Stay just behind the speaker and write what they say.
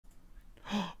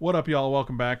What up, y'all?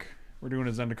 Welcome back. We're doing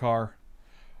a Zendikar.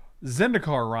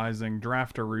 Zendikar Rising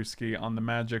Draftaruski on the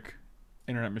Magic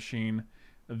Internet Machine.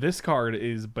 This card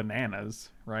is bananas,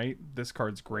 right? This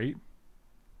card's great.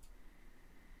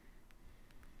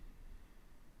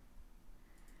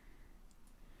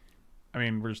 I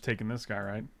mean, we're just taking this guy,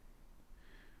 right?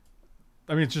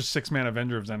 I mean, it's just 6-mana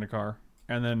Avenger of Zendikar,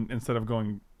 and then instead of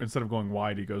going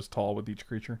wide, he goes tall with each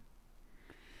creature.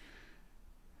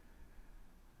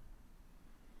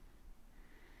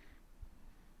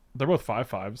 They're both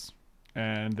 5/5s,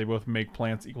 and they both make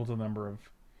plants equal to the number of.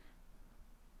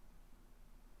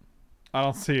 I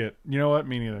don't see it. You know what?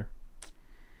 Me neither.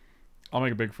 I'll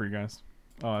make it big for you guys.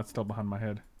 Oh, that's still behind my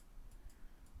head.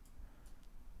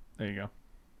 There you go.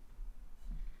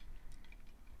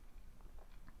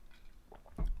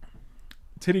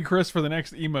 Titty Chris for the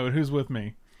next emote. Who's with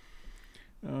me?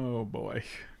 Oh boy.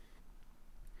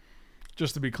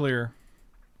 Just to be clear,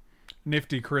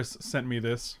 Nifty Chris sent me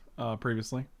this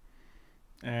previously,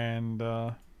 and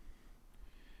you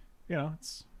know,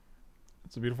 it's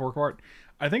a beautiful work of art.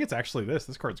 I think it's actually this.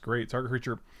 This card's great. Target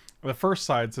creature. The first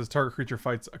side says target creature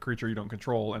fights a creature you don't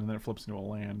control, and then it flips into a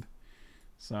land.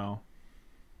 So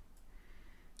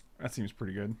that seems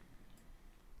pretty good.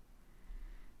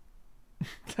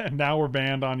 And now we're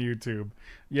banned on YouTube.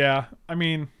 Yeah, I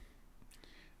mean,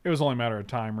 it was only a matter of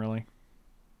time, really.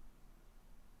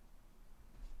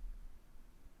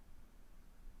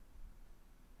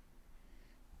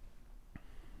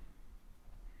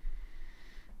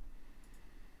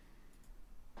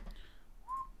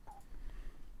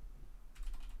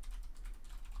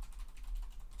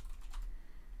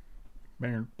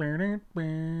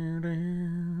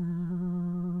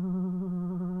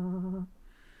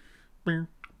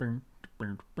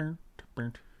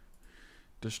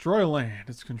 Destroy land.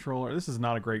 Its controller. This is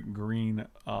not a great green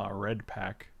red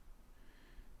pack.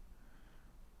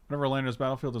 Whenever a land enters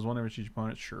battlefield, there's one damage to each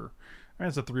opponent. Sure. I mean,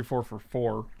 it's a 3/4 for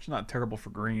 4. Which is not terrible for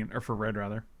green, or for red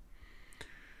rather.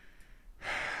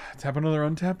 Tap another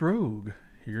untapped rogue.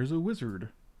 Here's a wizard.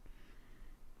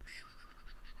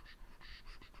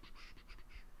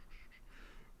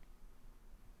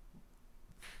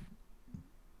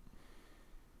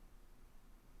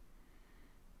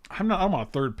 I'm on a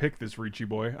third pick this Ricci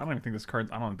boy. I don't think this card's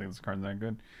that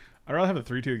good. I'd rather have the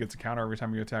 3/2 that gets a counter every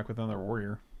time you attack with another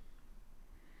warrior.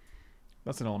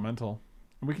 That's an elemental.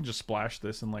 And we can just splash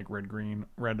this in like red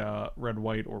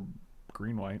white or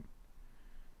green white.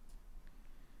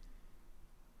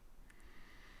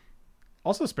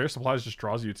 Also, spare supplies just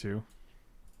draws you 2.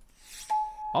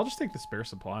 I'll just take the spare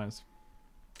supplies.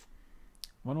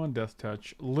 1/1 death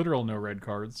touch. Literal no red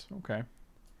cards. Okay.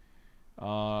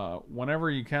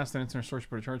 Whenever you cast an instant source,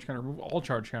 put a charge counter, remove all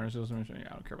charge counters. Yeah, I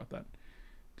don't care about that.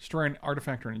 Destroy an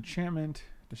artifact or an enchantment.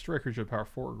 Destroy a creature with power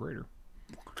 4 or greater.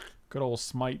 Good old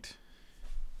smite.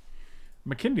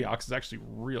 Mtga is actually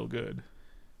real good.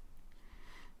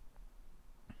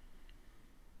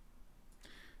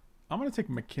 I'm going to take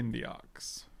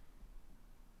Mtga.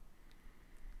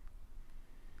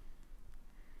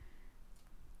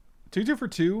 2/2 for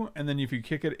 2, and then if you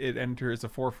kick it, it enters a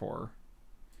 4/4.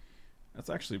 That's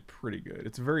actually pretty good.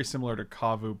 It's very similar to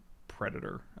Kavu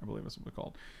Predator, I believe that's what it's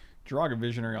called. Draga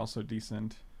Visionary, also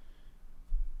decent.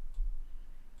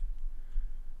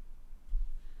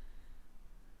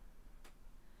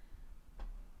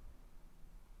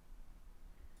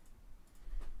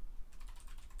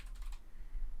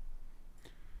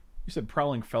 You said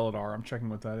Prowling Felidar. I'm checking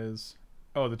what that is.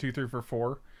 Oh, the 2/3 for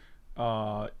 4.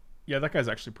 Yeah, that guy's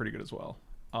actually pretty good as well.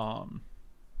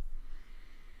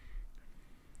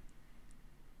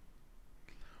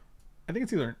 I think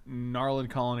it's either Gnarled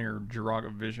Colony or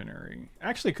Draga Visionary.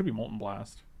 Actually, it could be Molten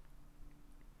Blast.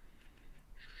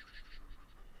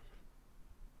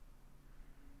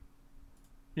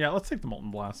 Yeah, let's take the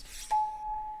Molten Blast.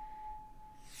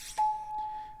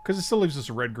 Because it still leaves us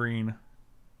red-green,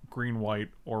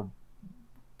 green-white, or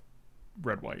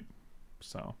red-white.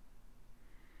 So.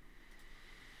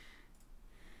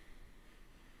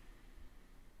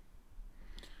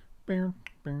 There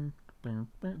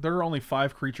are only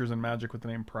 5 creatures in Magic with the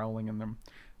name Prowling in them.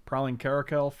 Prowling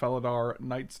Caracal, Felidar,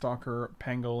 Nightstalker,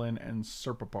 Pangolin, and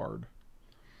Serpapard.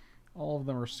 All of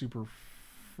them are super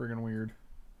friggin' weird.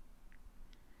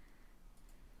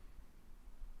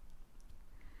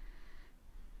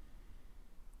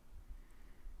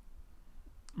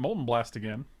 Molten Blast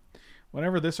again.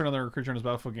 Whenever this or another creature in his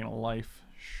battlefield gain a life,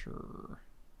 sure.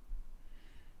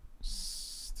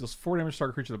 Deals 4 damage to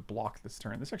target creature that block this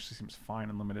turn. This actually seems fine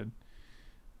and limited.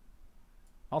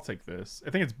 I'll take this. I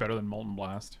think it's better than Molten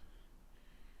Blast.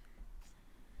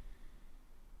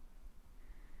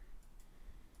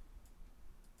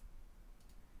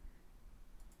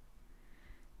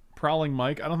 Prowling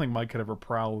Mike. I don't think Mike could ever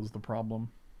prowl is the problem.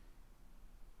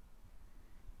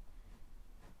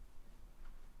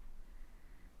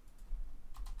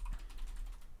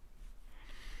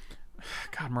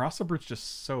 God, Marasa Brute's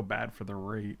just so bad for the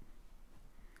rate.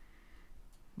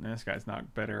 And this guy's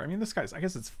not better. I mean, this guy's... I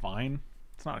guess it's fine.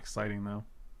 It's not exciting, though.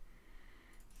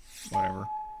 Whatever.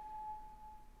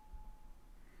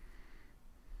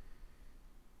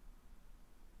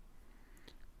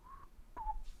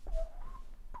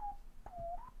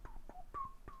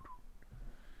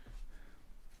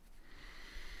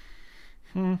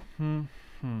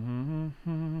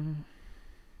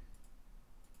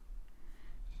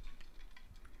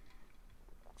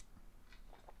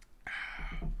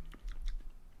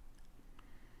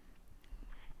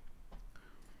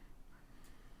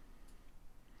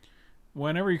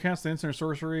 Whenever you cast an instant or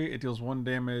sorcery, it deals 1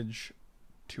 damage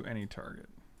to any target.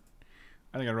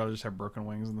 I think I'd rather just have Broken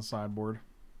Wings in the sideboard.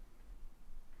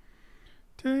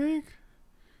 Take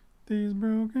these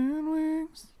broken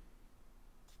wings.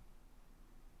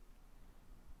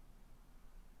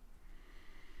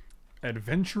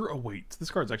 Adventure awaits. This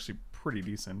card's actually pretty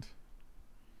decent.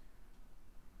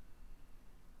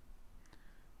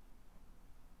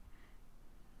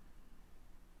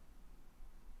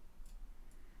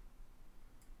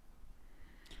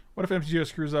 What if mtgo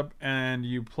screws up and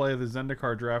you play the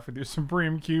Zendikar draft with your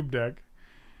Supreme Cube deck?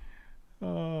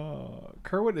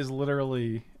 Kerwit is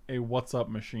literally a what's up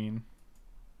machine.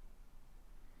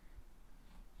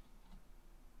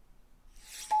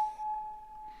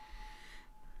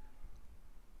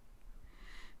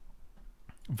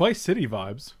 Vice City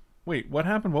vibes. Wait, what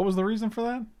happened? What was the reason for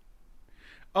that?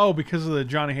 Oh, because of the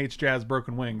Johnny Hates Jazz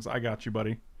Broken Wings. I got you,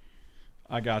 buddy.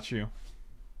 I got you.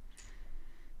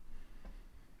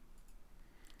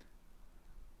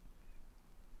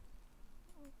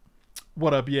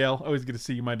 What up, Yale? Always good to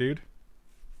see you, my dude.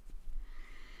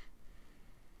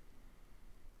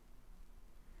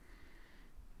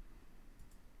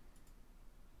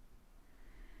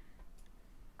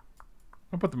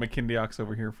 I'll put the McKindeyox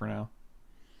over here for now.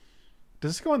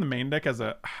 Does this go in the main deck as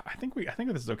a... I think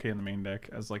this is okay in the main deck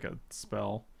as like a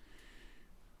spell.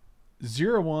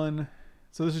 0/1.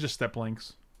 So this is just step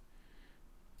links.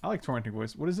 I like Torrenting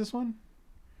Voice. What is this one?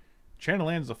 Channel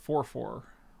Land is a 4/4.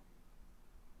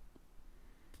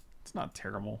 It's not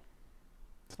terrible.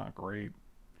 It's not great.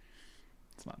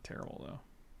 It's not terrible, though.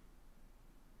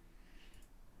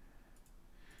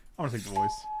 I want to take the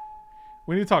voice.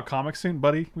 We need to talk comics soon,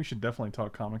 buddy. We should definitely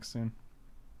talk comics soon.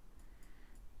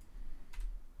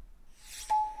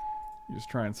 You just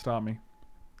try and stop me.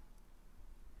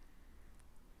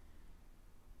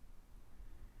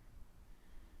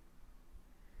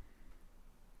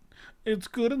 It's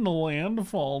good in the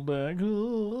landfall deck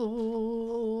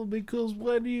because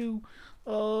when you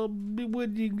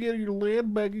get your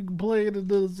land back, you can play it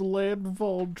as a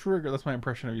landfall trigger. That's my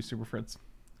impression of you, Super Fritz.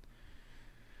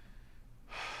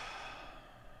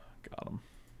 Got him.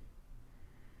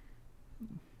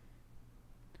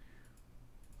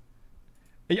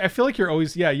 I feel like you're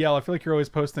always I feel like you're always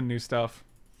posting new stuff.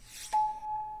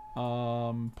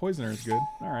 Poisoner is good.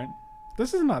 All right.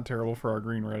 This is not terrible for our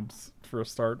green reds for a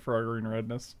start for our green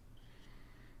redness.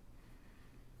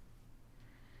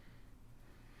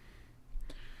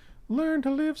 Learn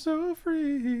to live so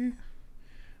free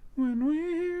when we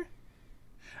hear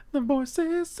the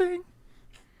voices sing.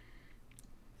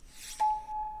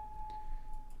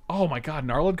 Oh my god,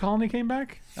 Gnarled Colony came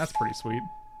back? That's pretty sweet.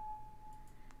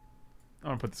 I'm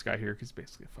gonna put this guy here because he's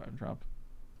basically a 5-drop.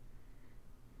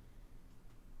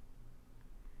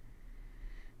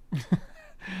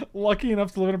 Lucky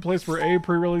enough to live in a place where A,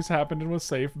 pre-release happened and was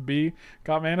safe. B,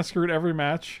 got mana screwed every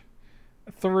match.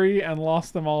 3, and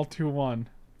lost them all 2-1.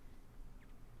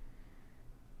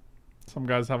 Some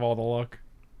guys have all the luck.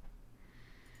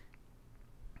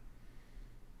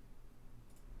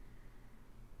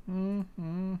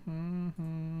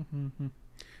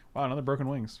 Wow, another Broken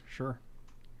Wings. Sure.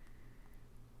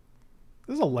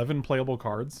 This is 11 playable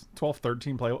cards. 12,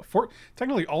 13 playable.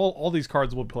 Technically, all these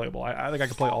cards will be playable. I think I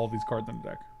could play all of these cards in the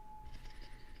deck.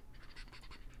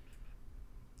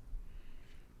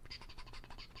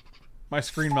 My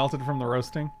screen melted from the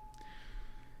roasting.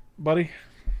 Buddy.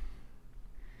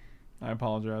 I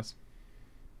apologize.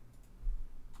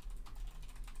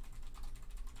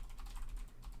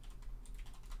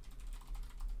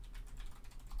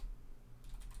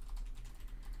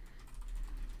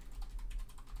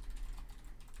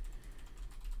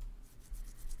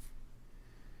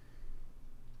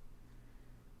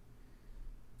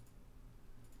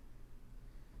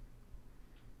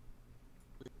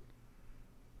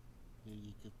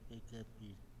 You can pick up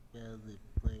your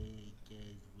Lepore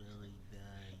is really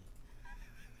nice.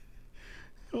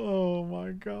 Oh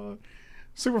my god.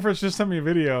 Superfish just sent me a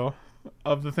video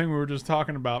of the thing we were just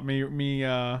talking about. Me.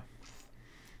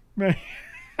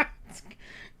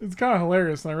 It's kind of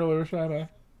hilarious, and I really wish I had a.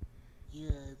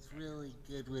 Yeah, it's really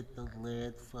good with the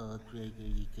landfall trigger.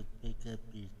 You can pick up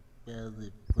your spell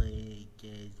and play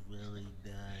again. It's really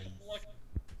nice.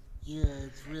 Yeah,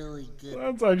 it's really good.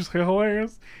 That's actually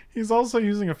hilarious. He's also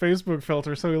using a Facebook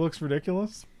filter, so he looks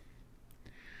ridiculous.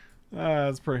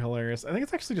 That's pretty hilarious. I think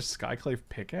it's actually just Skyclave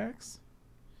pickaxe.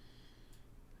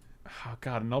 Oh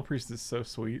god, Null Priest is so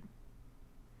sweet.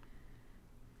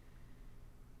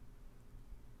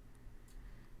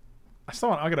 I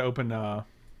gotta open the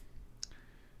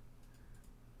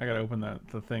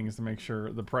things to make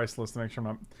sure the price list to make sure I'm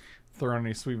not throwing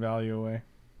any sweet value away.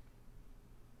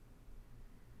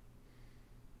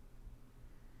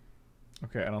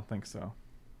 Okay, I don't think so.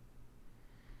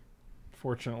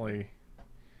 Fortunately,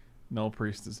 Null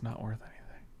Priest is not worth anything.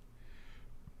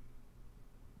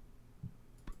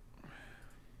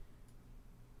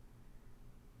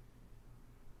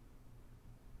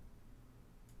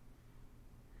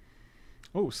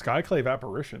 Oh, Skyclave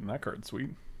Apparition. That card's sweet.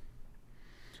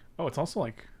 Oh, it's also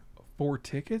like 4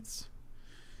 tickets?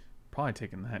 Probably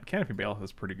taking that. Canopy Bailiff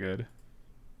is pretty good.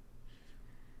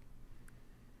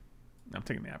 I'm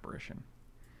taking the Apparition.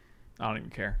 I don't even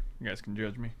care. You guys can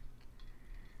judge me.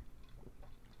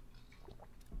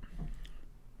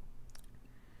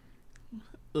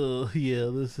 Yeah,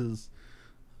 this is...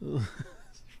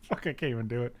 Fuck, I can't even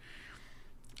do it.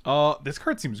 This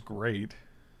card seems great.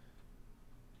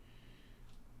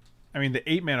 I mean,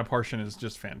 the 8 mana Partition is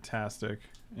just fantastic.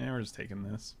 Yeah, we're just taking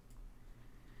this.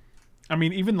 I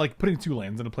mean, even like putting 2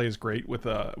 lands into play is great with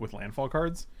landfall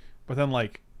cards, but then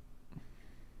like,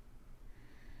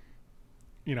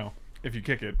 you know, if you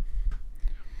kick it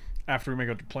after we make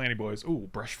up to Planty Boys, ooh,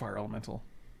 Brushfire Elemental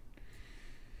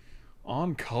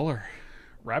on color,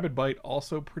 Rabid Bite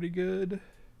also pretty good.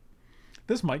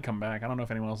 This might come back. I don't know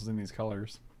if anyone else is in these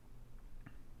colors.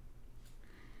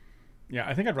 Yeah,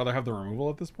 I think I'd rather have the removal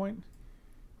at this point.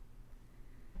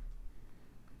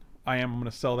 I'm going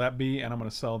to sell that B, and I'm going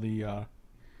to sell the...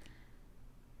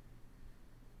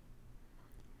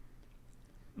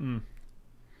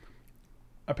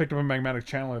 I picked up a Magmatic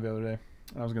Channeler the other day.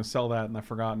 And I was going to sell that, and I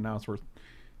forgot, and now it's worth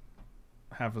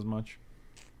half as much.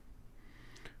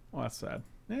 Well, that's sad.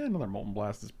 Yeah, another Molten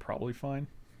Blast is probably fine.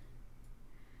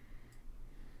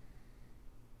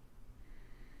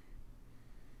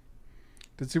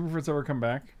 Did Superfruits ever come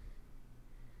back?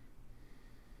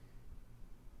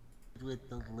 With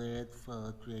the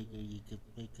landfall trigger, you can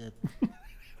pick up.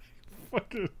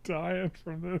 Fucking dying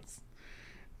from this.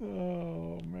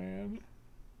 Oh, man.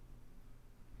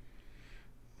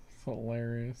 It's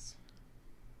hilarious.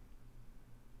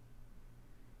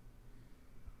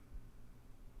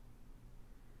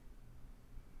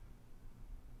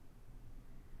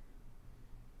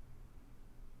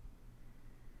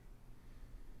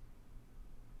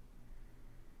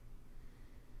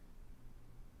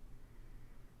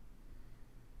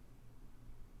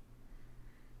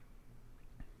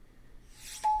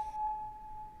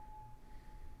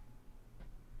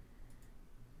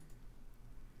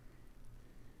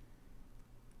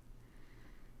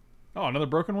 Oh, another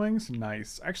Broken Wings?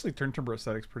 Nice. Actually, Turn Timber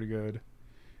Aesthetic's pretty good.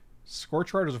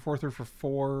 Scorch Rider's a 4/3 for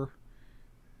 4.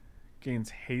 Gains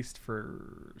haste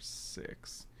for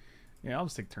 6. Yeah, I'll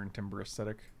just take Turn Timber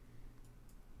Aesthetic.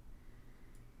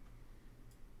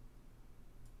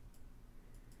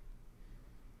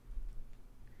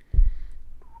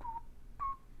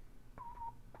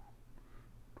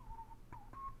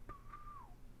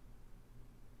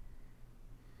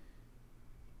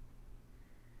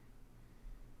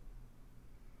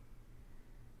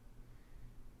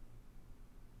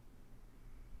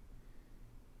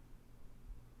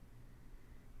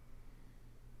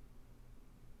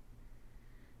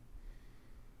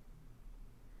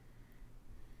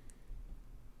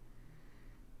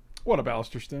 What a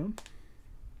Baluster Stone.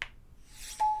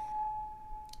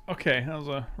 Okay, that was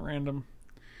a random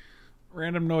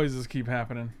noises keep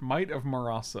happening. Might of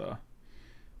Marasa.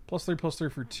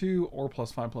 +3/+3 for 2 or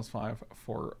 +5/5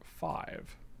 for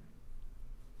 5.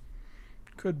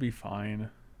 Could be fine.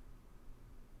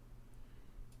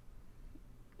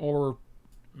 Or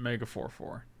Mega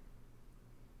 4/4.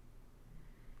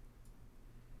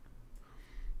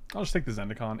 I'll just take the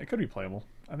Zendikar. It could be playable.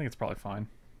 I think it's probably fine.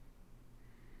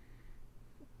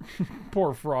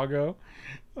 Poor Froggo.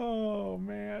 Oh,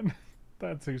 man.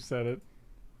 That's who said it.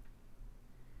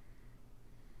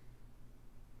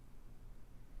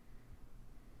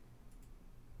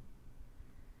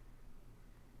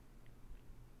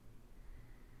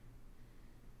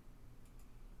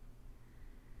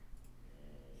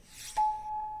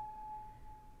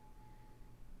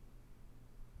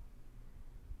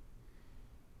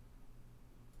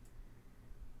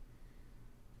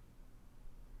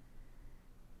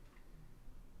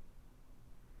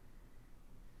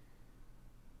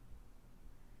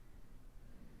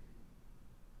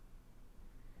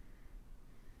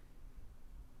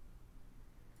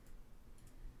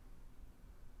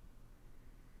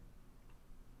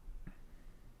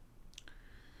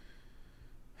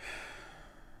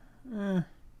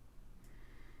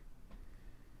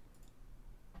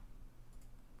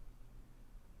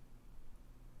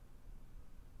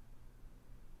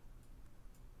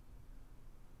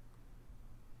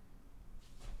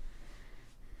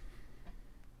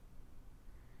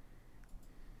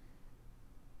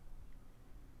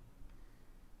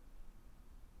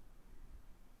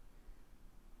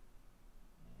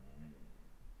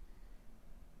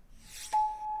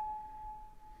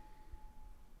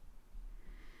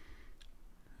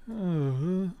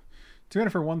 2 mana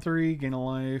for 1/3, gain a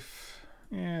life.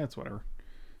 Yeah, it's whatever.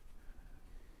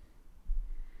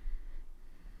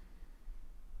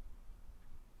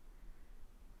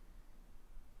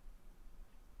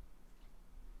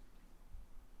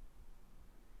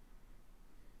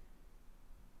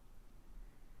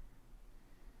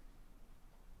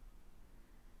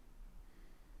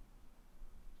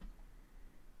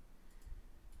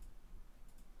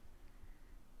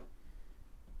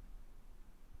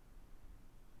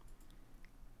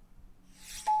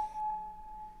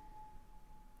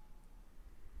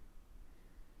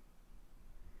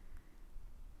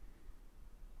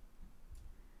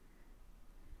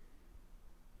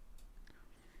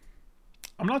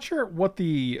 I'm not sure what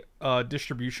the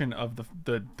distribution of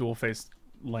the dual face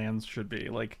lands should be.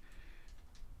 Like,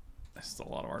 this is a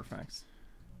lot of artifacts.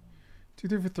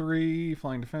 2/3 for 3,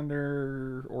 flying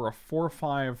defender, or a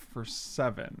 4/5 for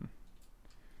 7.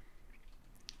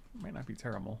 Might not be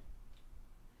terrible.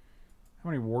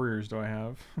 How many warriors do I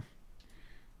have?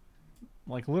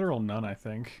 Like literal none, I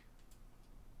think.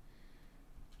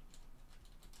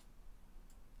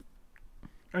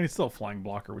 I mean, it's still a flying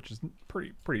blocker, which is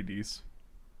pretty decent.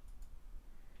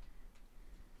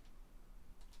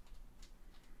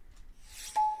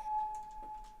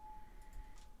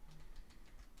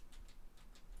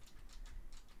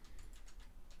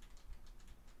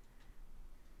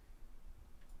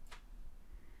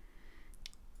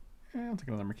 I'll take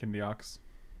another mtga.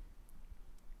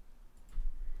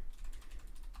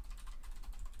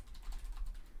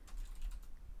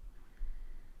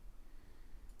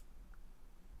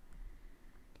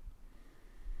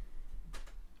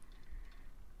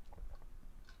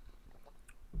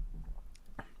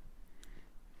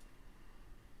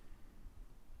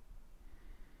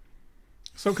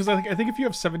 So, because I think if you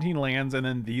have 17 lands and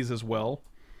then these as well,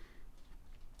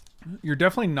 you're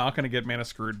definitely not going to get mana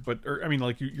screwed. But, or, I mean,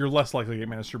 like you're less likely to get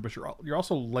mana screwed, but you're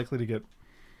also likely to get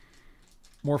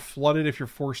more flooded if you're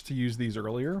forced to use these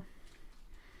earlier.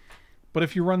 But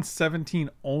if you run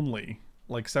 17 only,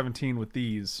 like 17 with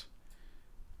these,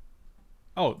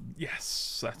 oh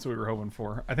yes, that's what we were hoping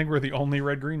for. I think we're the only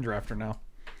red-green drafter now,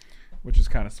 which is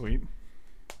kind of sweet.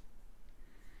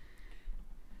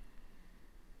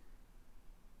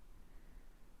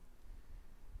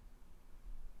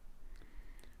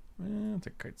 I'll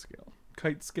take kite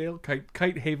scale,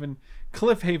 kite haven,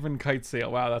 cliff haven, kite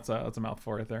sail. Wow, that's a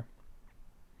mouthful right there.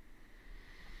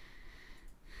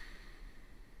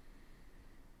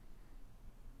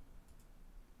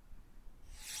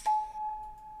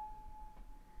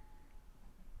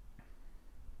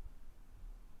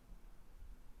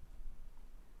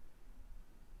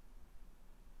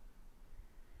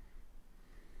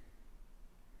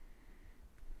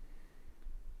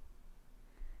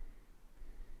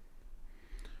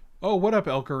 Oh, what up,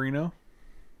 El Carino?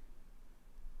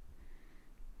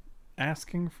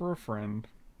 Asking for a friend.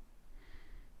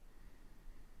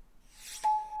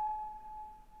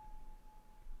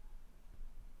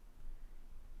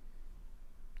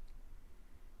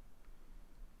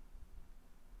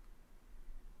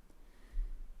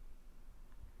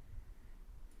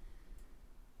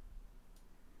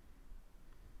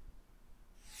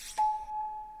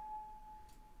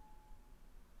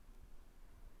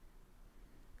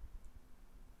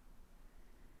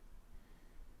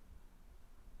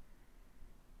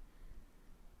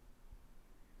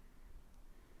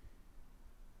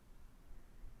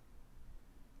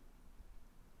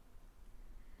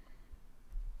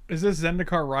 Is this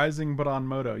Zendikar Rising but on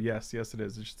Moto? Yes, yes it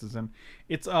is. It's just a Zen.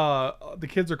 It's the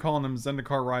kids are calling them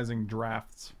Zendikar Rising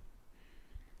drafts.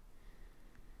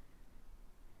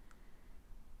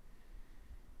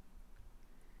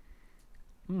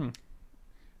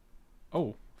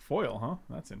 Oh, foil, huh?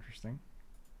 That's interesting.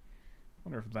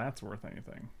 Wonder if that's worth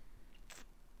anything.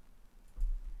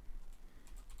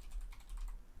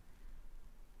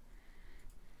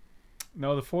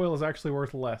 No, the foil is actually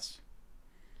worth less.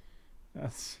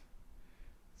 It's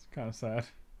kind of sad.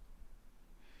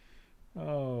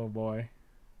 Oh boy.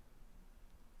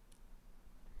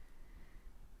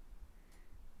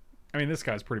 I mean, this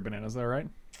guy's pretty bananas though, right?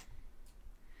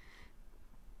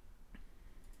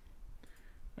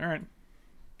 Alright.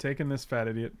 Taking this fat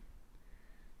idiot.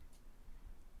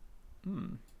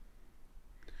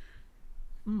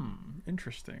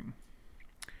 Interesting.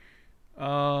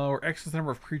 Or X is the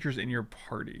number of creatures in your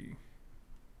party.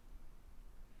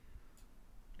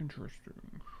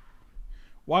 Interesting.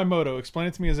 Why Moto? Explain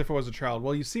it to me as if I was a child.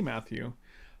 Well, you see, Matthew,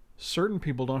 certain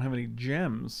people don't have any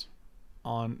gems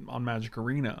on Magic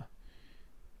Arena.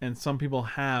 And some people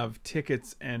have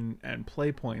tickets and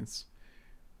play points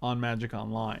on Magic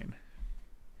Online.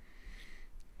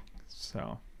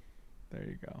 So, There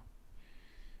you go.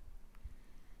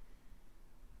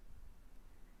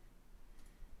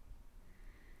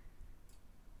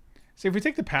 See, if we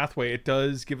take the pathway, it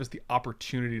does give us the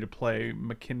opportunity to play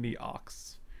McKinley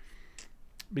Ox.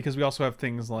 Because we also have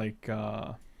things like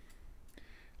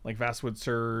Vastwood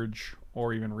Surge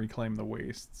or even Reclaim the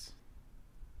Wastes.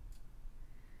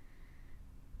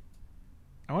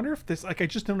 I wonder if this, like, I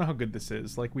just don't know how good this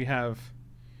is. Like, we have,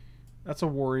 that's a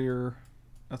warrior,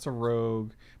 that's a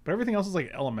rogue, but everything else is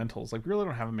like elementals. Like, we really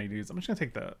don't have many dudes. I'm just gonna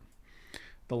take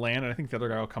the land, and I think the other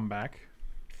guy will come back.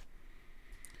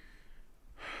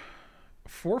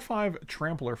 4/5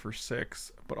 Trampler for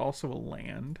 6, but also a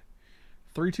land.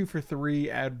 3/2 for 3,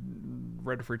 add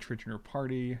red for each creature in your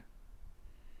party.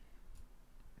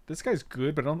 This guy's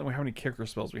good, but I don't know how many kicker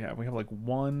spells we have. We have like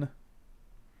 1,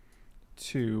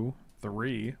 2,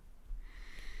 3.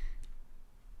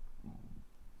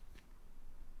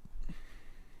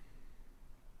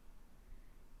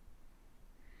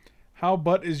 How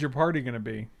butt is your party going to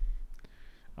be?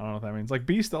 I don't know what that means. Like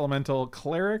Beast, Elemental,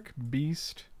 Cleric,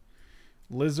 Beast,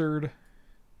 Lizard,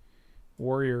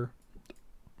 Warrior,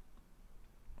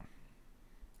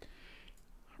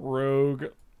 Rogue,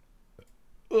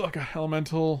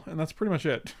 Elemental, and that's pretty much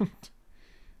it.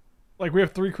 Like, we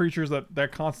have 3 creatures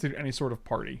that constitute any sort of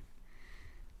party.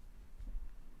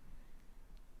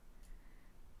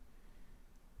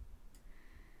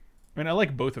 I mean, I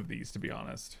like both of these, to be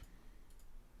honest.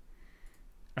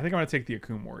 I think I'm going to take the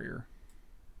Akum Warrior.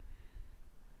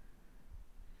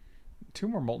 2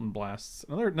 more Molten Blasts.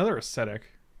 Another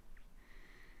Ascetic,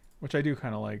 which I do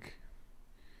kind of like.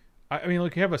 I mean,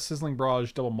 look, you have a Sizzling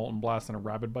Barrage, double Molten Blast, and a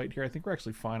Rabid Bite here. I think we're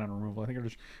actually fine on removal. I think we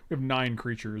have 9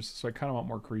 creatures, so I kind of want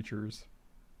more creatures.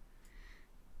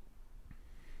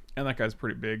 And that guy's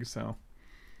pretty big, so.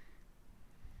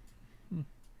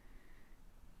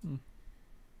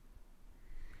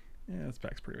 Yeah, this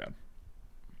pack's pretty bad.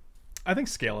 I think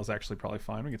Scale is actually probably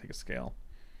fine. We can take a Scale.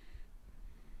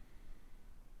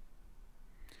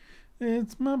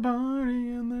 It's my party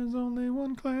and there's only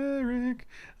one cleric.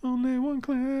 Only one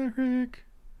cleric.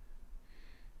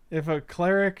 If a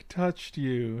cleric touched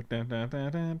you. Dun, dun,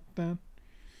 dun, dun, dun.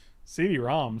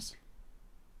 CD-ROMs.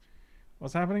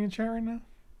 What's happening in chat right now?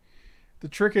 The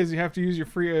trick is you have to use your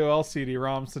free AOL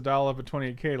CD-ROMs to dial up at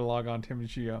 28K to log on to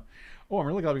mtgo. Oh, I'm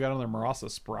really glad we got another Marasa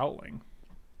Sproutling.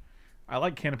 I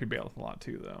like Canopy Bailiff a lot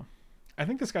too, though. I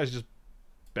think this guy's just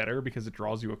better because it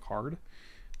draws you a card.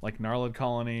 Like Gnarled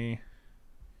Colony,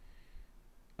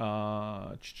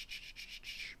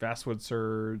 Vastwood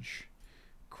Surge,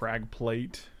 Crag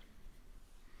Plate,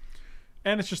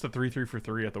 and it's just a 3/3 for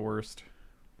 3 at the worst.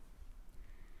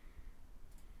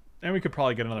 And we could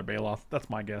probably get another Bailoff. That's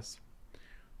my guess.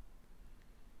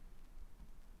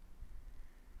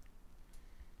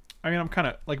 I mean, I'm kind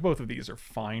of like, both of these are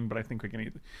fine, but I think we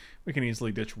can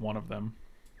easily ditch one of them,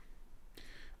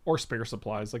 or spare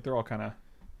supplies. Like, they're all kind of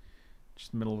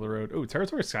just middle of the road. Oh,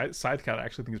 Territory Scythecat I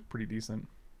actually think is pretty decent.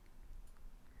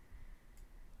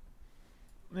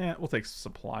 Yeah, we'll take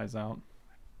supplies out.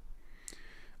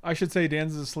 I should say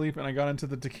Dan's asleep and I got into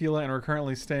the tequila and we're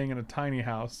currently staying in a tiny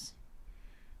house.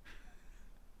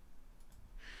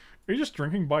 Are you just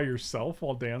drinking by yourself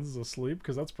while Dan's is asleep?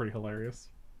 Because that's pretty hilarious.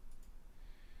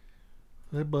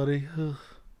 Hey, buddy.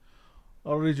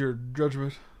 I'll read your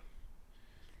judgment.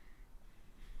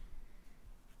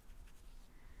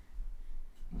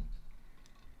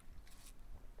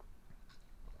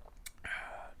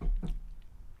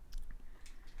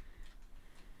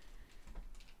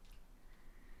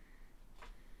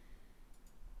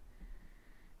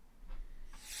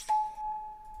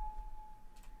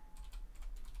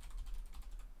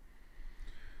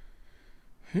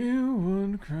 You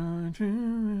would cry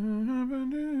to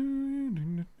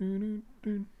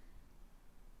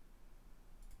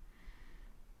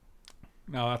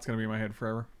now that's gonna be in my head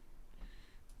forever.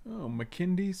 Oh,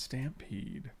 McKinley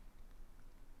Stampede.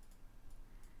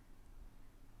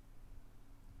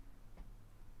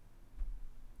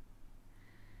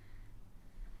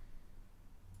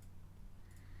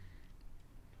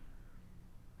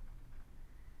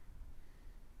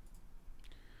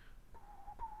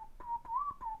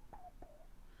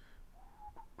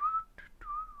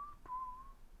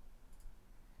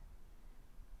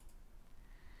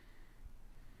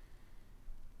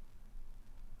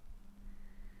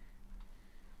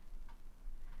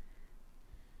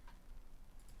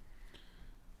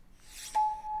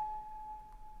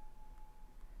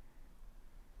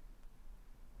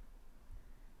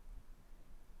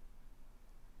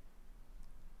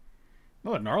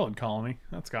 Oh, a Gnarled Colony.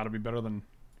 That's got to be better than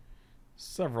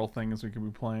several things we could be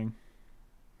playing.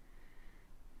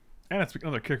 And it's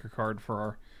another kicker card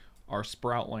for are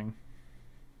sproutling.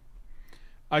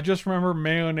 I just remember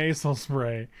mayo nasal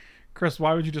spray. Chris,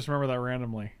 why would you just remember that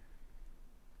randomly?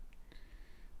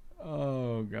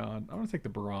 Oh, God. I'm going to take the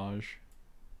barrage.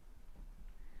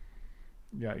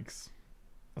 Yikes.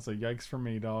 That's a yikes for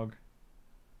me, dog.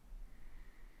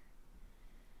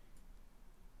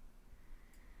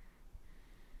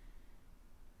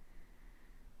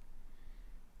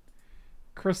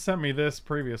 Chris sent me this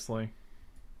previously.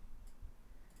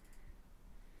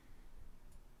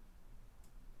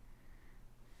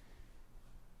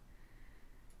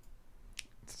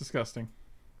 It's disgusting.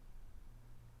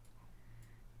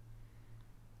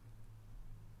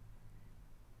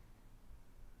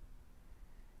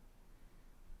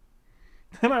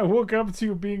 And I woke up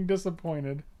to being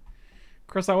disappointed.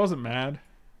 Chris, I wasn't mad.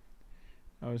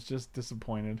 I was just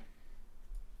disappointed.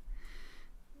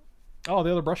 Oh,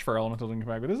 the other brush fire elemental didn't come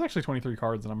back. But there's actually 23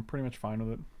 cards, and I'm pretty much fine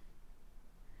with it.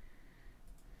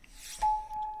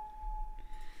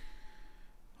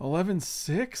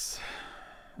 $11.6?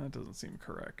 That doesn't seem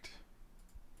correct.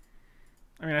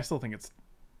 I mean, I still think it's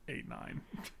 8-9.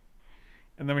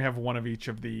 And then we have one of each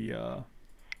of the...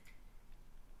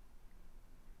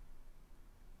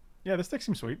 Yeah, this deck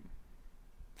seems sweet.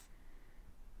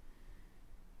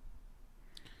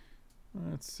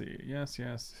 Let's see. Yes,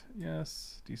 yes,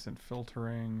 yes. Decent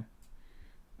filtering.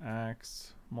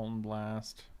 Axe. Molten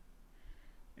Blast.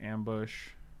 Ambush.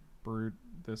 Brute.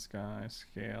 This guy.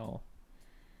 Scale.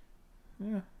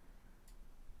 Yeah.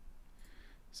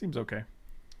 Seems okay.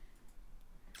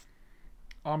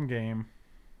 I'm game.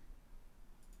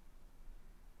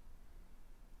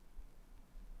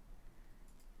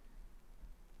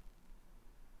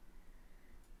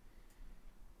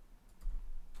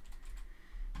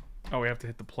 Oh, we have to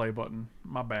hit the play button.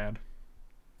 My bad.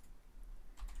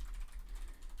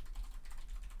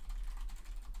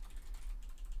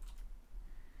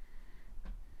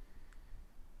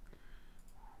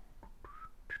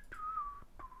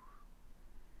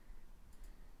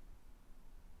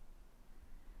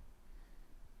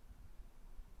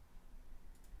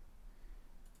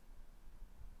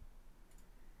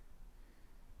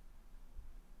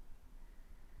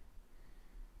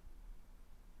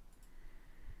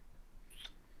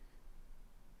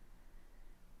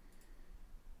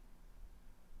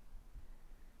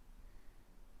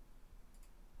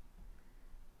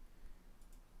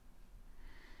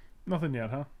 Nothing yet,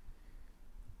 huh?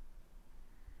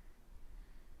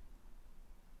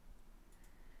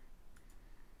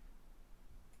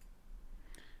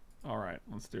 Alright,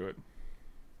 let's do it.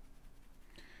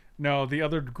 No, the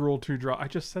other Gruul 2 draw. I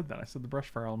just said that. I said the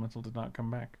Brushfire Elemental did not come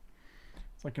back.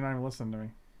 It's like you're not even listening to me.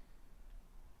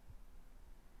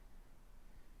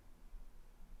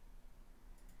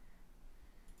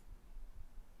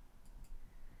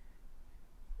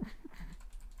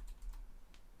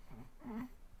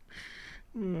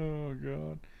 Oh,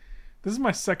 God. This is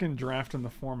my second draft in the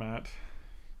format.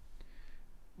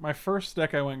 My first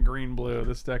deck I went green-blue.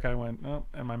 This deck I went... Oh,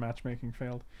 and my matchmaking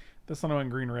failed. This one I went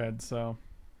green-red, so...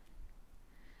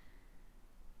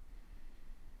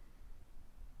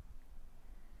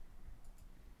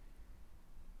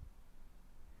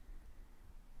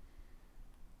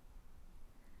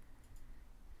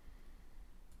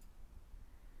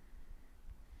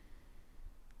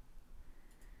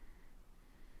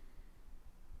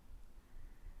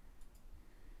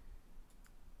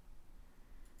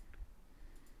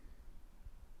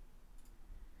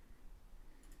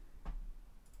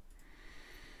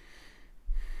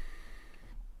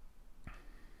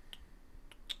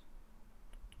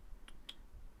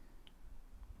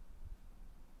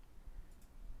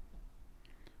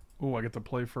 Oh, I get to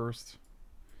play first.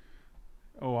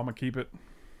 Oh, I'm gonna keep it.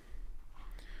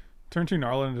 Turn 2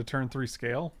 Gnarlin into turn 3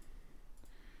 Scale.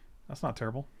 That's not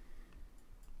terrible.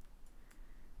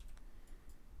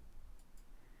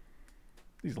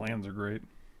 These lands are great.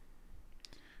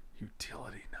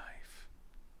 Utility Knife.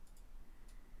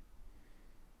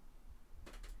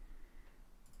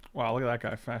 Wow, look at that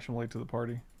guy. Fashion late to the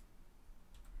party.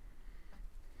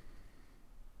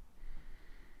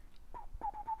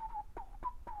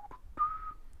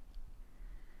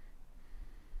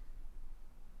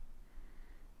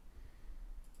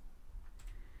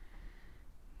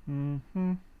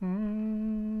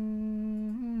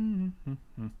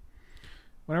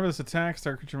 Whenever this attacks,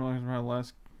 target creature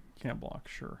less can't block.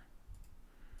 Sure.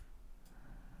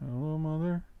 Hello,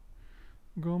 mother.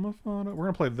 Gomafana. We're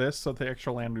gonna play this so that the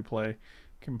extra land we play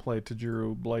can play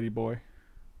Tajuru Blighty Boy.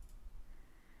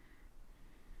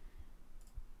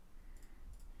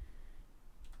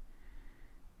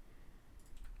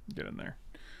 Get in there.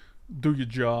 Do your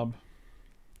job.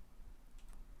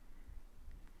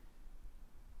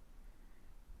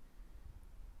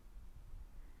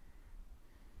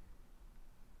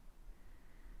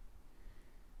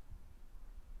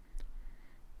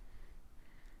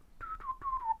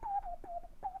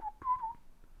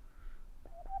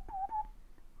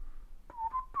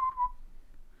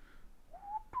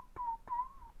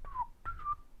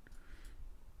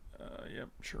 Yep,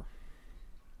 sure.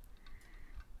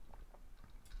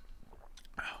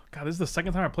 Oh, God, this is the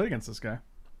second time I played against this guy.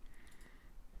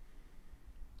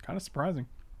 Kind of surprising.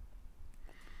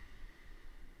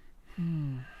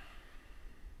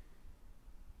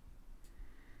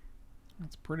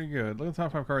 That's pretty good. Look at the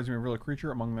top 5 cards. You may reveal a creature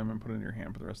among them and put it in your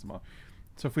hand for the rest of the month.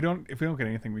 So if we don't get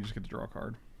anything, we just get to draw a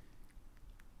card.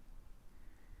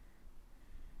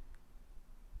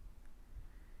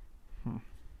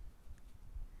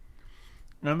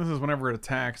 And this is whenever it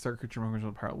attacks, target creature among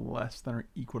with power less than or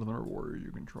equal to the number of warriors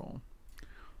you control.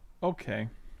 Okay.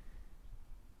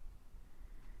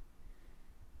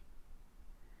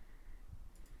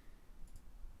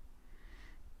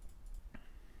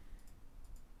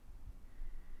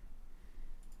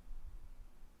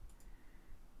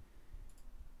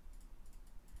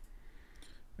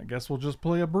 I guess we'll just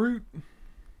play a brute.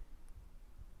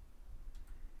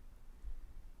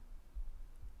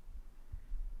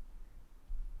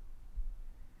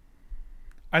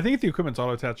 I think the equipment's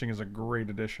auto-attaching is a great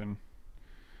addition.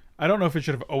 I don't know if it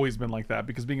should have always been like that,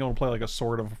 because being able to play like a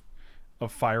sword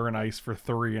of fire and ice for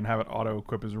 3 and have it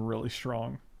auto-equip is really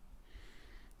strong.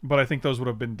 But I think those would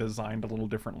have been designed a little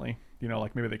differently. You know,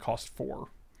 like maybe they cost 4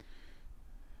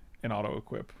 and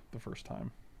auto-equip the first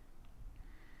time.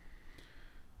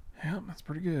 Yeah, that's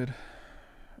pretty good.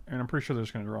 And I'm pretty sure they're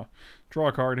just going to draw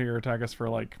a card here, attack us for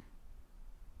like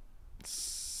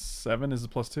 7. Is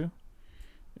it +2?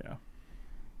 Yeah.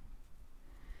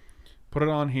 Put it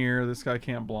on here. This guy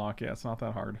can't block. Yeah, it's not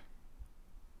that hard.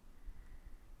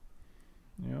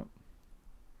 Yep.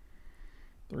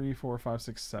 3, 4, 5,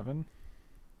 6, 7.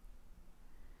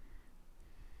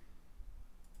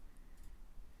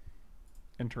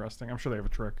 Interesting. I'm sure they have a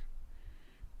trick.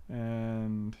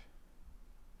 And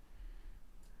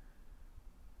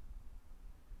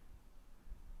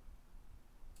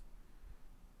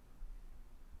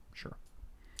sure.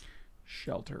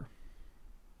 Shelter.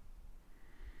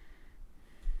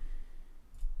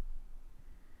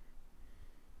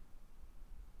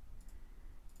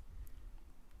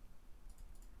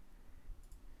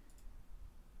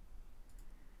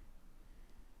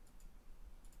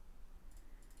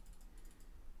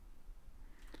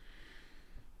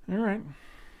 All right.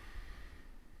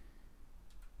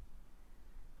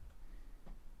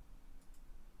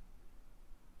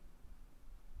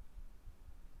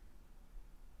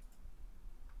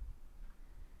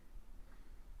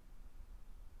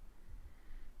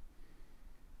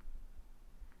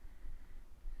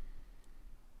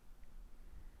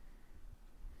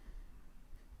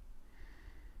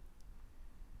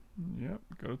 Yep,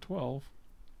 go to 12.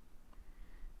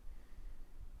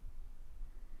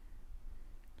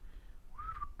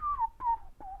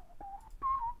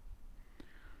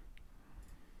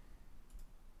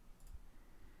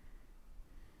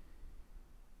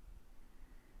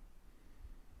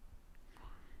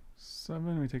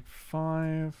 Seven, we take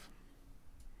 5.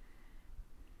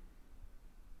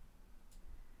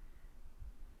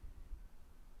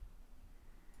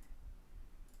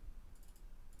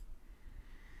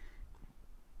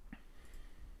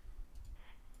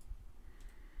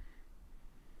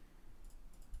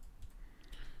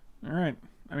 All right.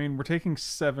 I mean, we're taking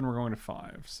 7, we're going to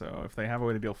 5. So if they have a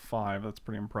way to deal 5, that's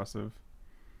pretty impressive.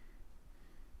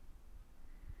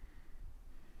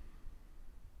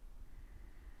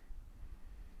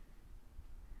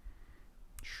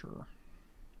 Sure.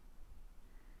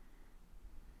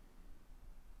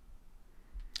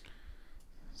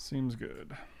 Seems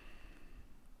good.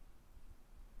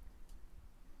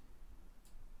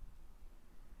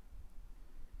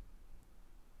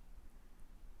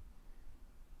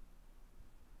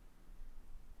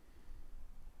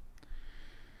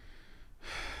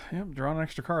 Yep, drawing an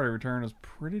extra card every turn is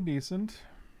pretty decent.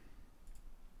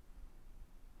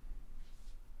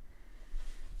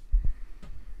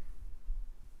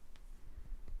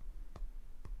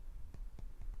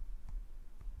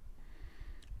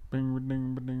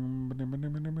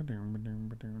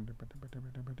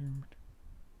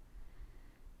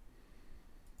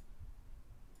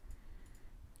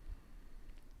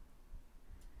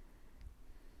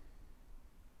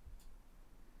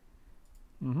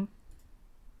 Mm-hmm.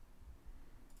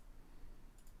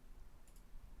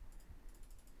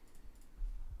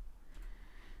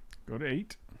 Go to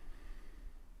 8.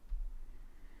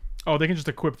 Oh, they can just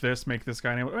equip this, make this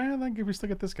guy enable. Well, then we still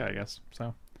get this guy, I guess.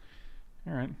 So,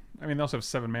 all right. I mean, they also have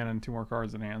 7 mana and 2 more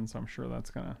cards in hand, so I'm sure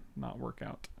that's gonna not work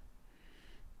out.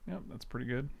 Yep, that's pretty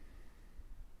good.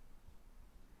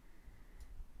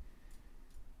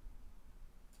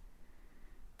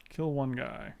 Kill one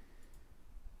guy.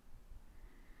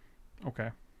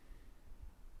 Okay.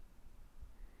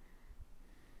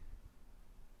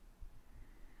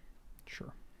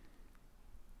 Sure.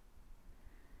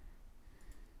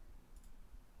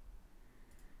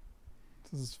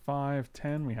 This is 5,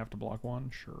 10. We have to block 1.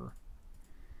 Sure.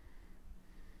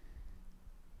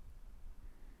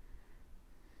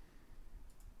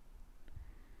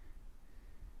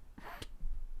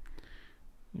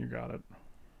 You got it.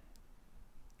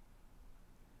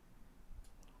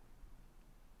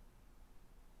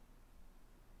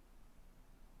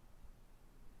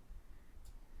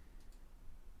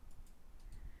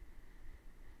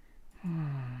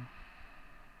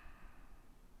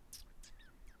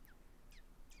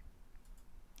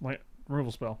 Like,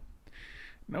 removal spell.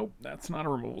 Nope, that's not a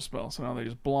removal spell. So now they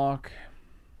just block.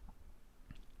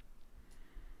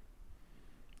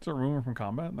 So remove from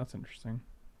combat? That's interesting.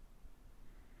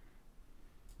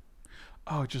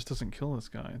 Oh, it just doesn't kill this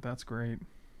guy. That's great.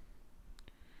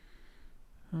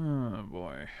 Oh,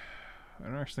 boy. I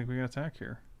don't actually think we can attack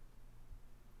here.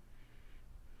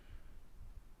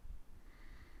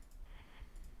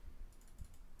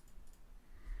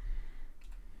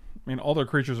 I mean, all their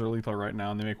creatures are lethal right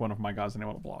now, and they make one of my gods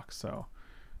unable to block, so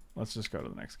let's just go to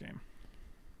the next game.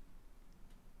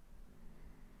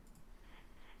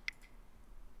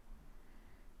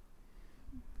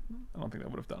 I don't think that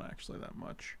would have done actually that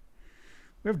much.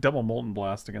 We have double Molten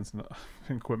Blast against an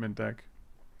equipment deck.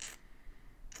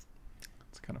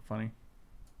 It's kind of funny.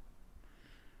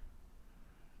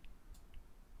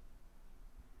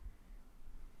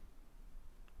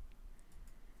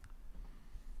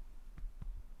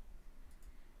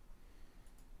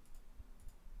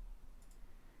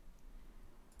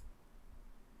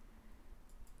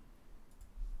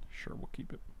 Sure, we'll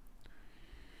keep it.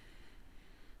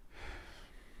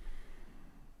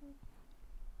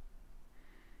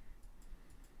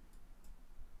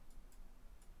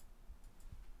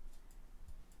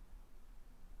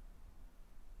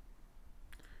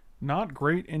 Not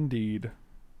great indeed,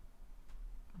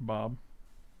 Bob.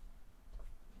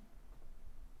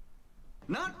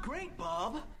 Not great,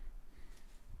 Bob.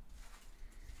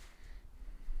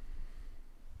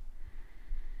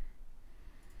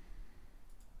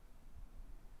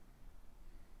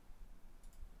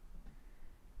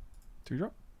 Two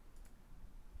drop.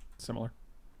 Similar.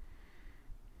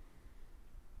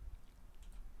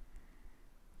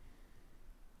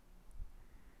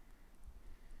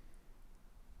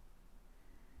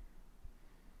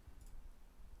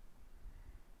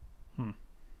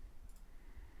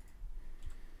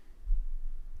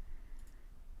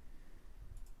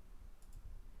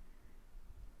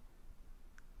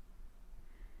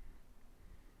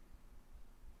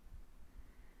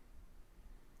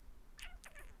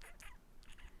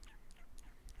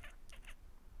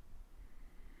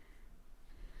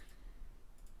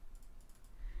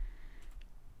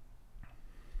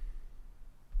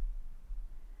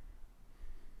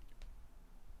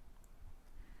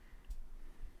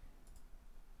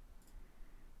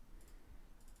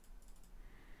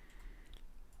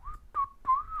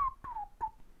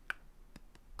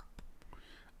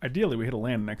 Ideally, we hit a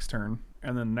land next turn,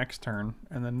 and then next turn,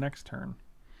 and then next turn.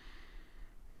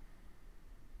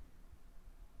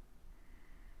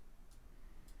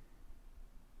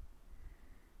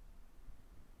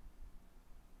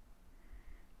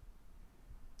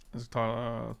 Is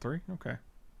it 3? Okay.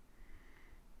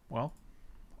 Well,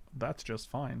 that's just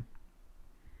fine.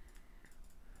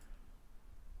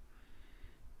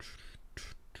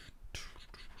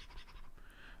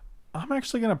 I'm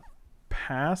actually going to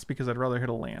pass because I'd rather hit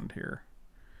a land here.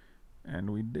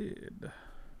 And we did.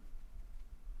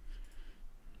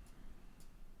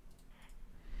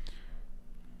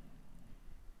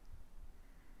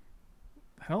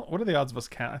 Hell, what are the odds of us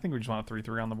I think we just want a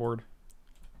 3/3 on the board.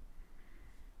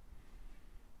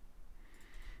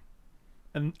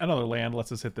 And another land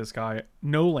lets us hit this guy.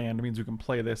 No land means we can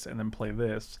play this and then play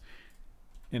this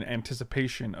in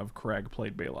anticipation of Craig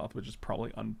played Baloth, which is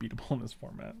probably unbeatable in this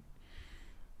format.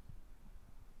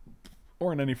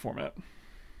 Or in any format.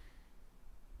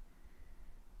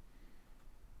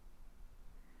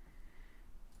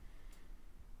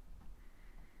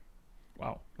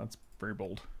 Wow, that's very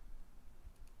bold.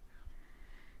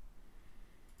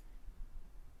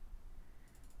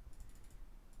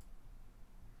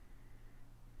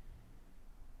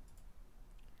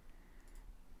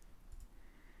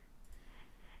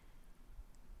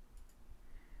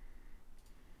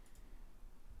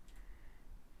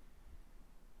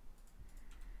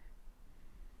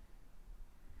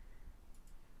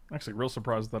 Actually, real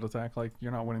surprised at that attack. Like,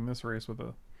 you're not winning this race with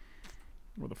a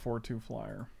 4/2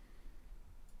 flyer.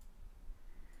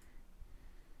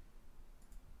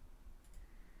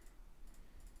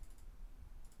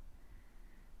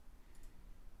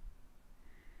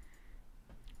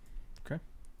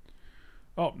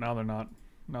 Oh, now they're not.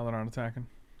 Now they're not attacking.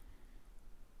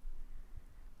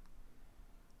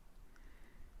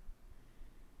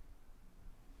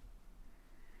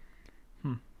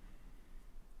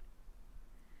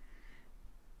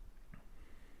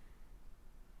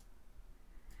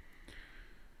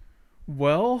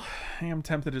 Well, I am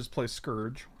tempted to just play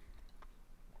Scourge.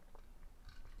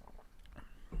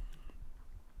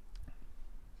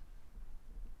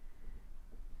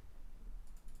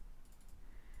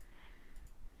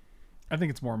 I think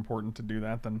it's more important to do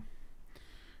that than...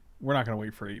 We're not going to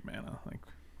wait for 8 mana. Like,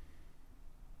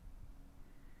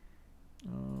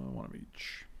 one of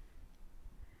each.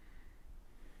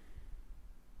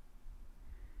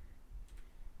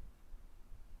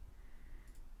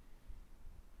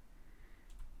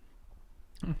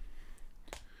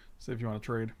 See if you want to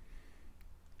trade.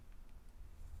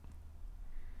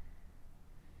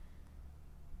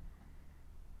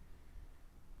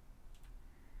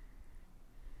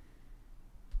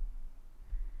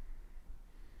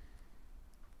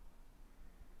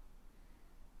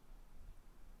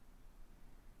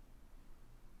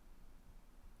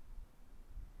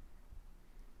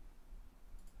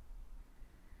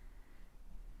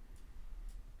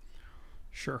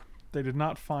 Sure. They did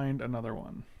not find another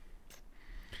one.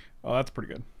 Oh, that's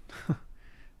pretty good.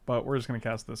 But we're just going to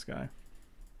cast this guy.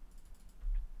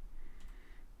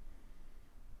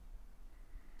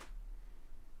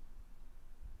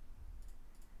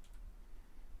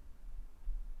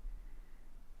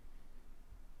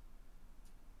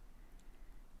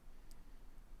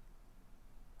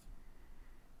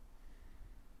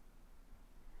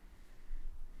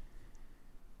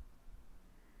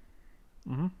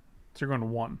 Mm-hmm. So you're going to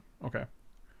 1. Okay.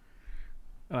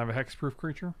 And I have a hexproof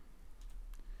creature.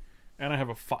 And I have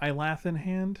a Phylath in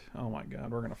hand. Oh my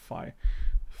god, we're going to Phy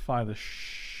the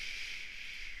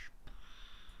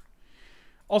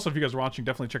Also, if you guys are watching,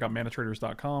 definitely check out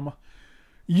manatraders.com.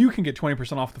 You can get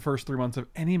 20% off the first 3 months of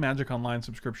any Magic Online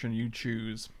subscription you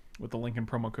choose with the link and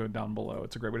promo code down below.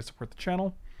 It's a great way to support the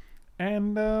channel.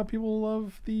 And people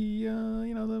love the,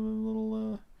 you know, the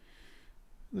little,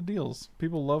 the deals.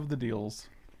 People love the deals.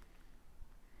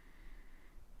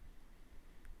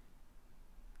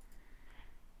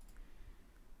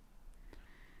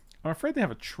 I'm afraid they have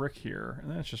a trick here,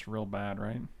 and that's just real bad,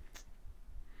 right?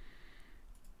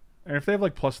 And if they have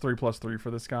like +3/+3 for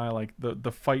this guy, like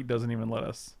the fight doesn't even let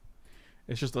us.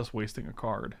 It's just us wasting a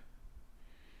card.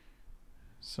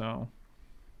 So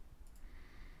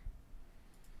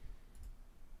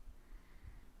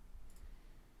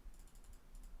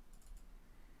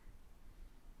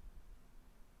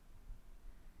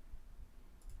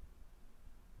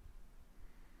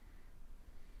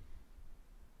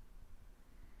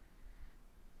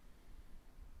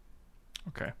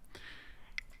okay.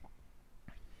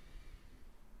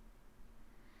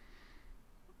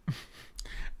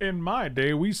 In my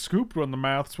day, we scooped when the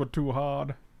maths were too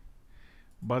hard.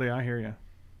 Buddy, I hear you.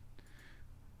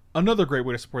 Another great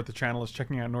way to support the channel is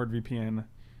checking out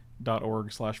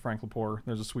nordvpn.org/franklepore.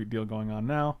 There's a sweet deal going on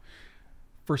now.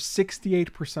 For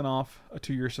 68% off a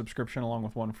 2-year subscription along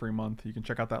with 1 free month. You can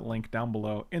check out that link down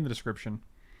below in the description.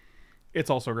 It's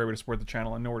also a great way to support the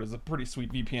channel, and Nord is a pretty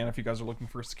sweet VPN if you guys are looking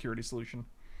for a security solution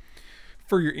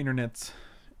for your internet.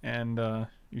 And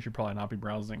you should probably not be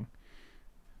browsing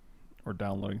or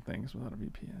downloading things without a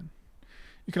VPN.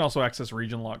 You can also access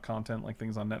region lock content like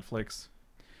things on Netflix,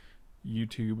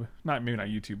 YouTube, maybe not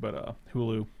YouTube, but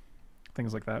Hulu,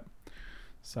 things like that.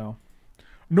 So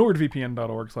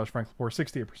nordvpn.org/franklepore,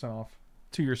 68% off,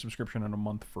 2-year subscription and a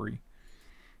month free.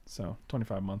 So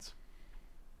 25 months.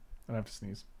 I have to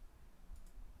sneeze.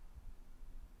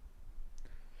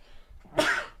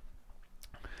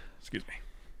 Excuse me.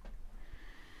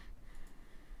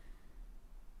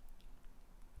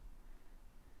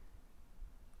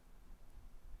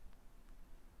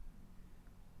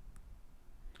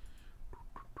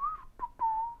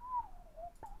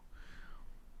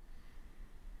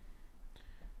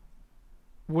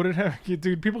 Would it have...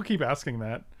 Dude, people keep asking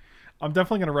that. I'm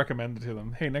definitely going to recommend it to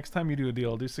them. Hey, next time you do a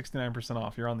deal, do 69%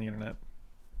 off. You're on the internet.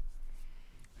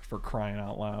 For crying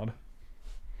out loud.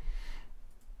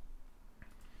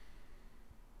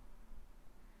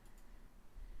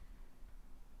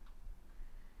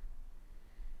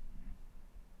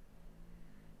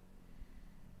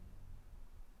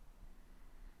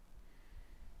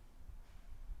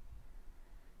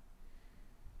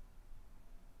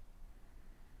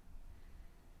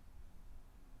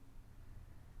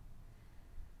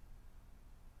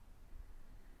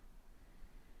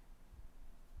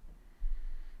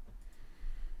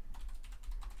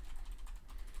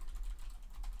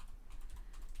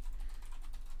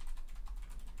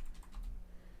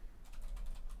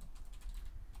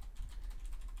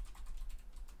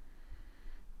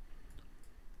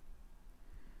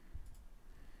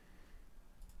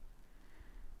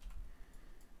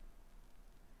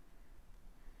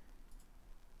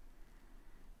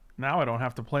 Now I don't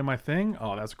have to play my thing.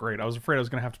 Oh, that's great. I was afraid I was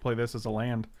going to have to play this as a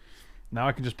land. Now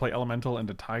I can just play Elemental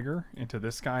into Tiger, into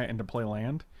this guy, and to play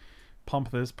land. Pump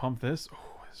this, pump this.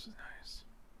 Oh, this is nice.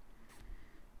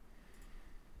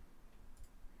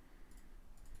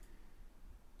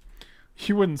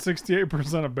 You wouldn't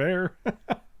 68% a bear.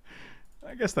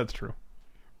 I guess that's true.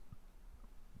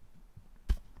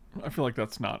 I feel like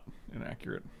that's not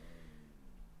inaccurate.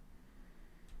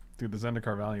 Dude, the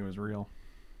Zendikar value is real.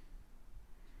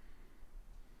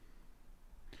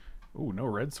 Ooh, no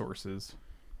red sources.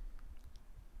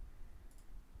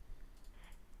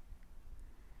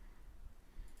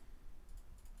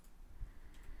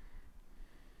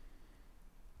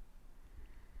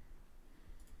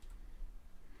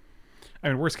 I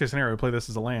mean, worst case scenario, play this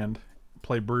as a land,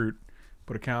 play Brute,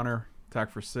 put a counter,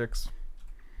 attack for 6.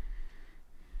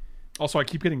 Also, I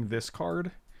keep getting this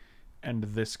card and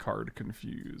this card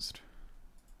confused.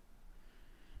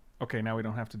 Okay, now we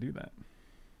don't have to do that.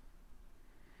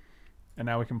 And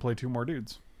now we can play 2 more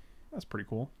dudes. That's pretty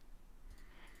cool.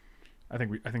 I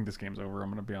think this game's over,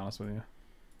 I'm gonna be honest with you.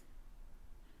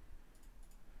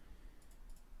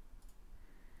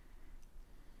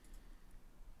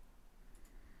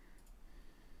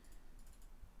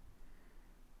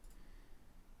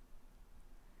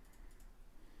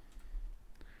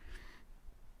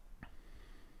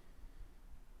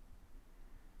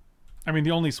 I mean,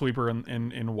 the only sweeper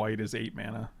in white is 8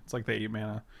 mana. It's like the 8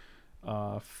 mana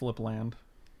flip land.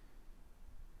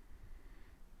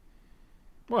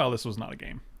 Well, this was not a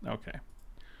game. Okay.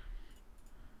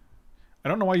 I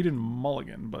don't know why you didn't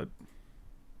mulligan, but...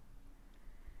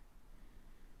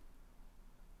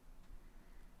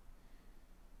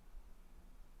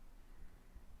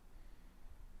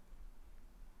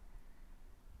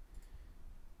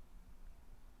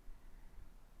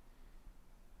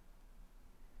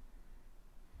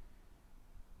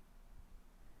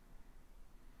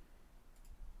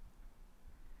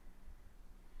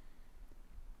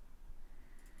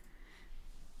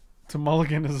 To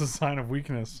mulligan is a sign of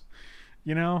weakness,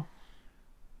 you know?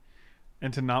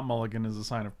 And to not mulligan is a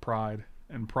sign of pride.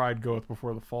 And pride goeth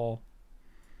before the fall.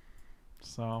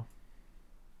 So,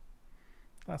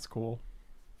 that's cool.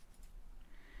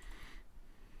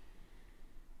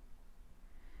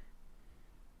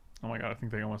 Oh my god, I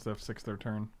think they almost F6 their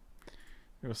turn.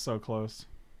 It was so close.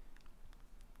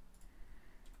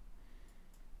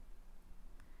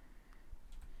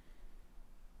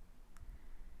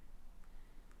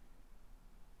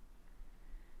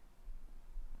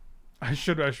 I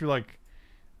should like,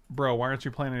 bro, why aren't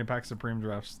you playing any Pack Supreme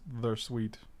drafts? They're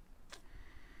sweet.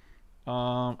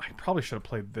 I probably should have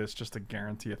played this just to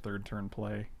guarantee a 3rd turn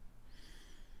play.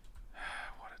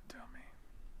 What a dummy.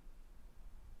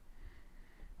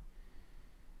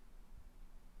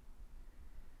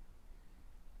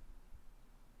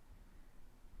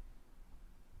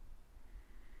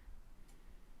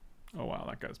 Oh wow,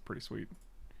 that guy's pretty sweet.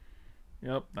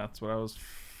 Yep, that's what I was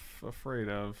afraid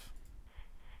of.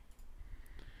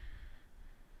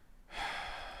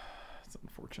 It's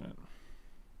unfortunate.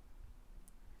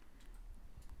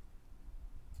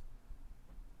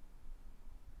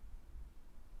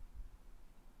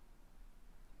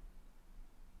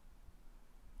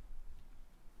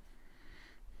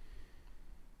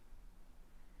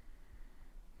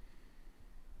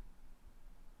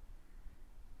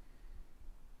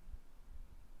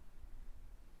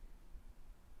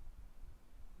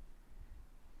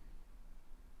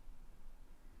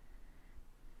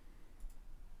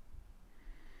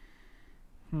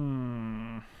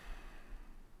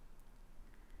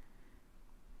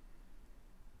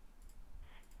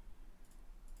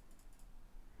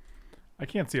 I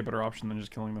can't see a better option than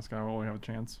just killing this guy while we have a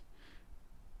chance.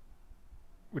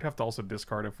 We'd have to also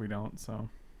discard if we don't, so...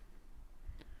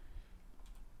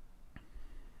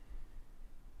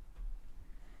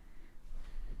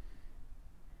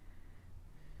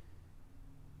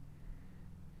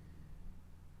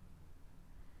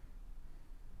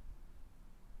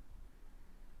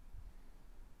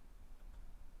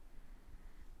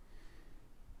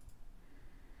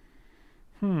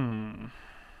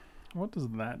 What does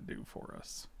that do for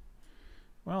us?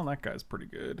 Well, that guy's pretty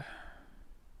good.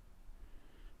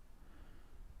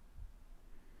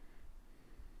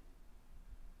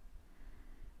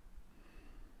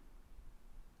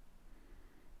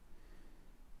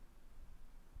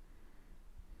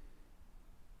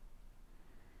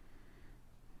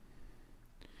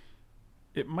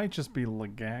 It might just be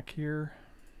Lagak here.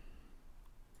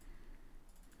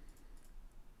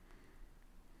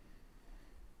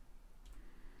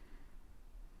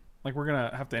 Like, we're gonna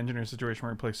have to engineer a situation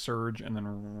where we play Surge and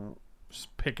then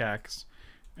Pickaxe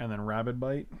and then Rabid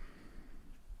Bite.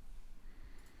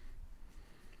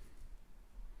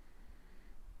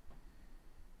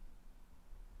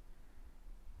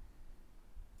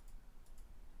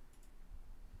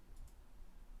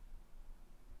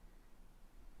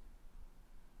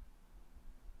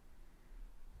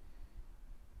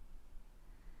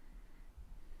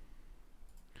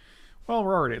 Well,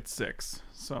 we're already at 6,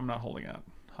 so I'm not holding out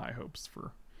high hopes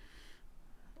for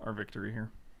our victory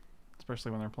here.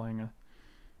 Especially when they're playing a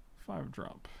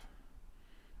 5-drop.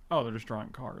 Oh, they're just drawing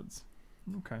cards.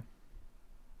 Okay.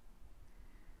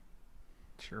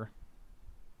 Sure.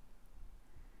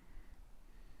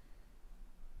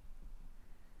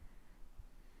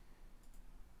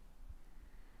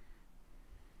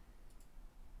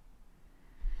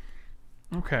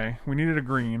 Okay, we needed a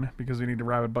green because we need to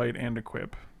Rabid Bite and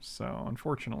equip. So,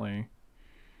 unfortunately...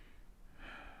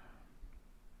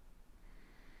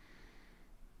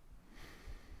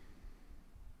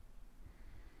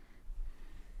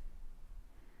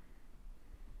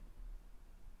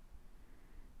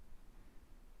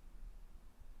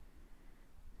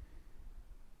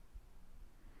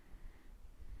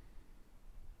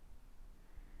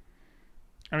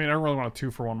 I mean, I don't really want a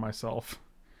 2-for-1 myself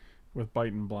with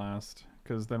Bite and Blast,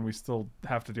 because then we still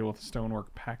have to deal with the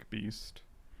Stonework Pack Beast.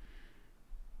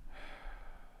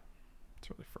 It's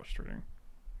really frustrating.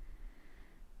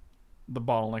 The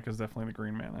bottleneck is definitely the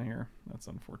green mana here. That's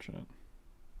unfortunate.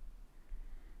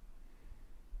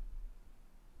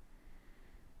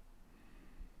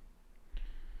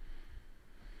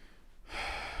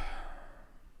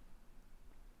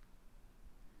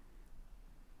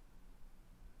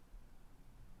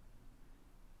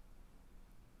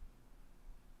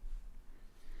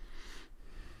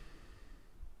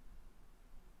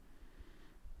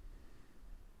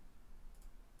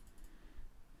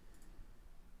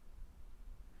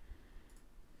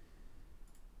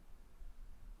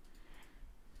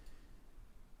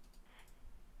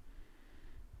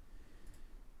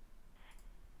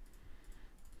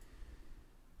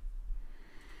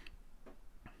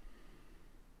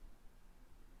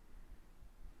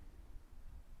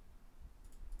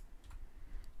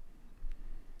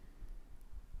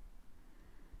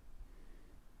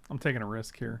 I'm taking a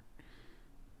risk here.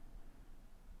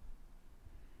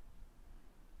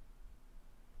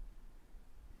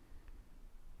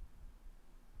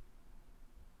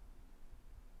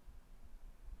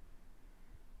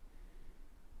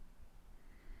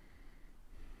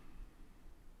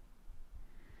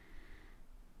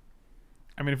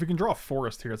 I mean, if we can draw a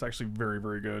forest here, it's actually very,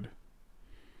 very good.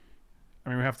 I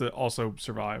mean, we have to also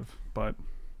survive, but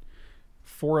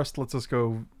forest lets us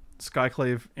go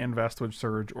Skyclave and Vastwood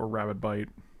Surge, or Rabid Bite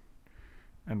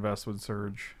and Vastwood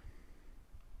Surge.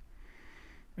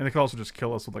 And they could also just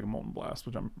kill us with like a Molten Blast,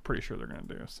 which I'm pretty sure they're going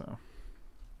to do, so.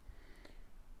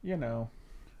 You know.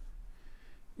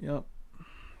 Yep.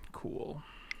 Cool.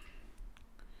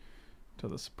 To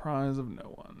the surprise of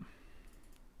no one.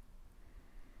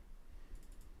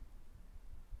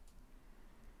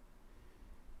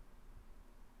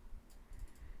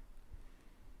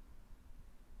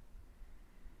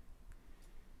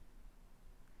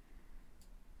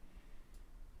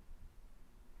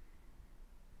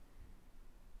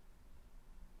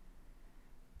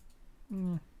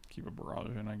 Keep a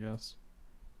barrage in, I guess.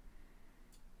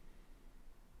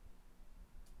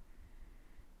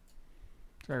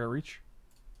 Do I got reach?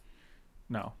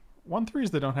 No.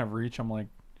 1/3s that don't have reach, I'm like,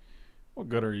 what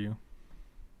good are you?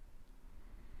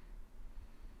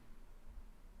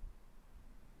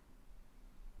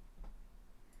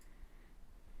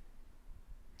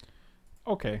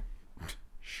 Okay.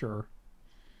 Sure.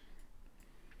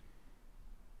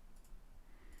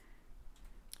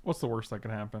 What's the worst that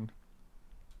could happen?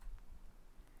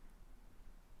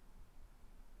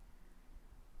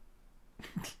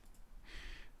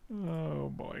 Oh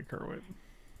boy, Kerwit.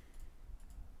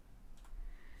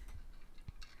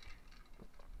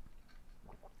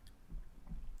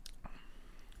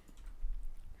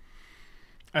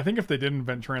 I think if they did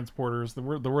invent transporters, the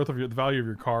worth of the value of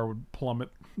your car would plummet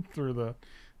through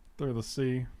the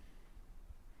sea.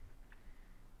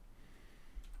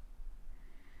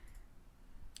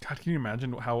 God, can you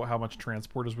imagine how much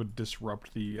transporters would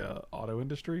disrupt the auto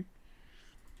industry?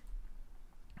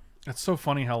 It's so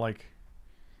funny how like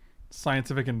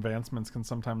scientific advancements can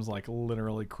sometimes like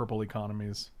literally cripple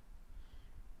economies.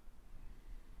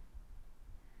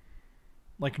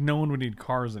 Like no one would need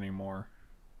cars anymore.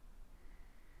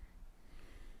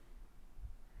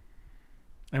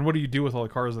 And what do you do with all the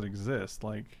cars that exist?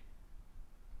 Like,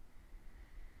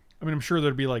 I mean, I'm sure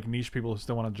there'd be like niche people who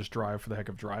still want to just drive for the heck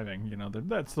of driving. You know,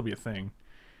 that'd still be a thing.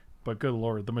 But good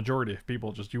lord, the majority of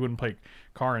people just, you wouldn't pay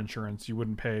car insurance, you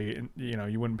wouldn't pay, you know,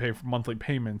 you wouldn't pay for monthly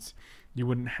payments, you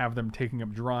wouldn't have them taking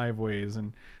up driveways,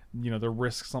 and you know the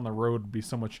risks on the road would be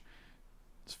so much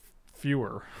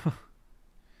fewer.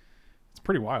 It's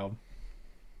pretty wild.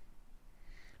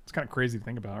 It's kind of crazy to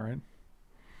think about, right?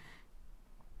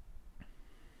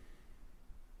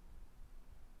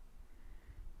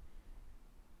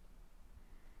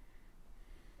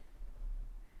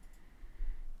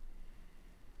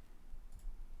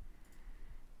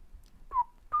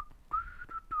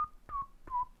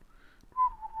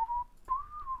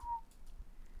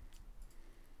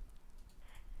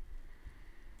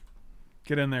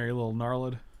 Get in there, you little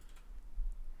gnarlid.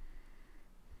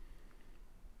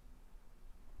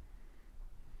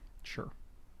 Sure.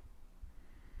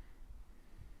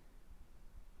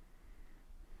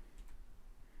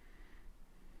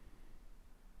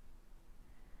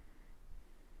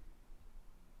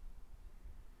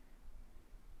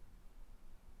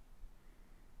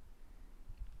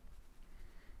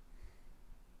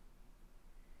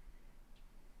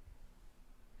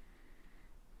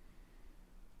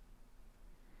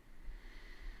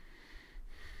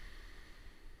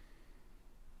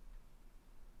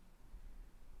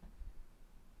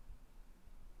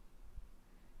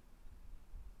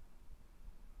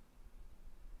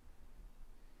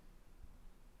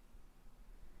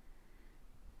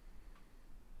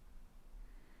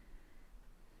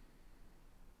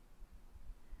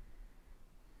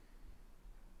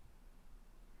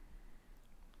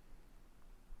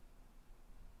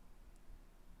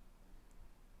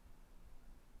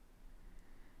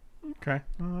 Okay,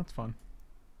 well, that's fun.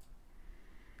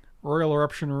 Royal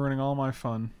Eruption ruining all my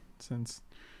fun since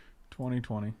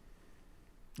 2020.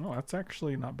 Oh, that's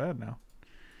actually not bad now.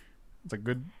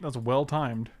 That's well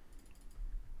timed.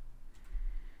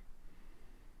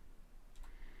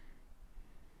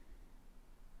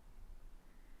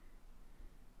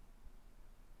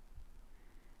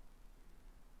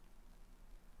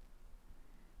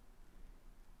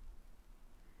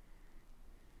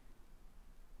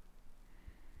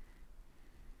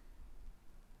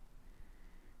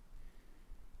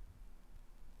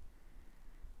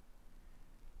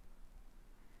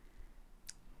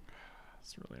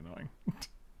 It's really annoying.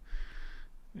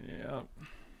 Yeah.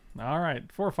 All right,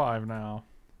 4-5 now.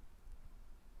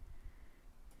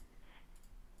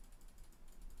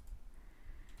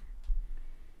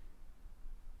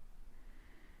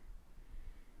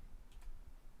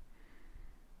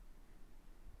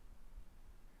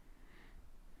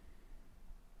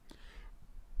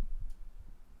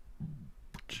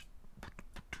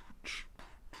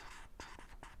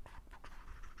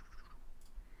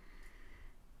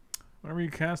 Whenever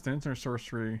you cast an instant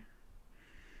sorcery,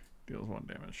 deals 1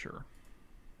 damage. Sure.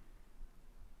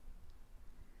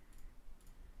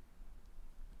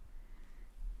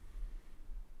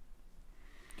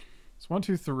 It's 1,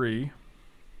 2, 3.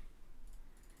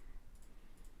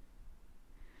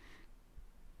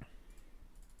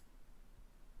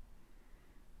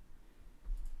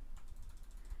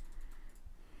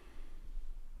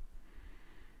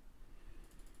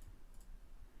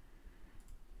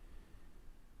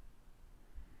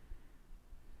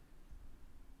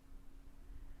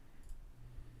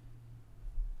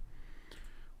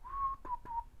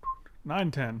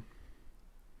 Nine, 10.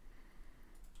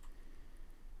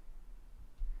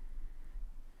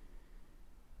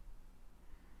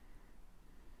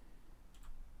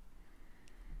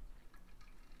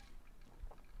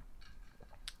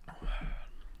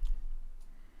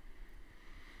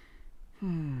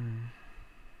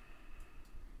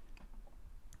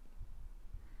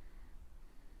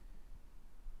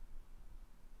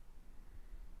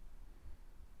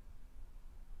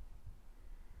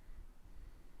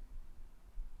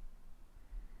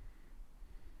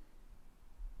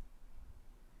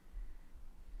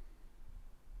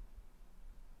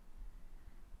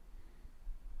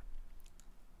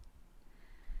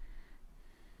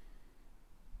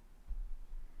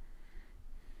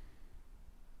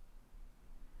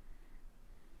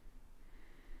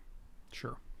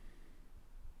 Sure.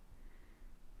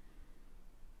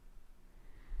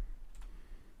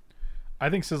 I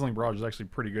think Sizzling Barrage is actually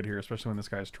pretty good here, especially when this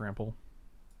guy's trample.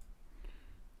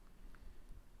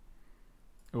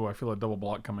 Oh, I feel a double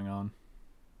block coming on.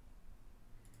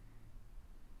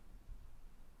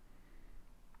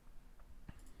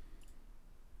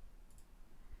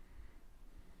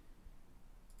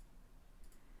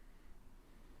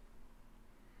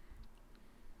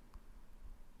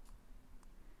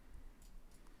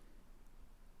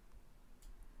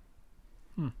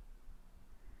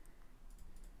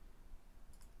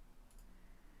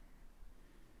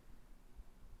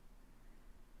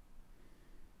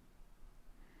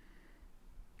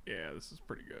 Yeah, this is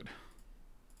pretty good.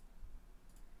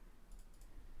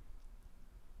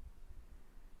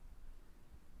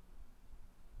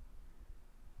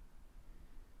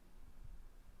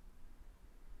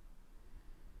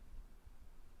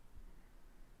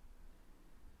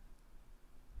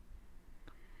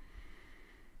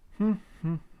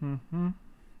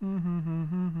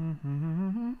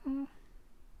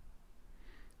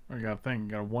 I got a thing.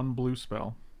 Got a 1 blue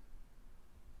spell.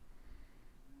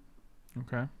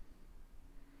 Okay.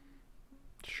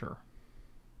 Sure.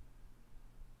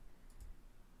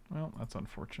 Well, that's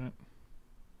unfortunate.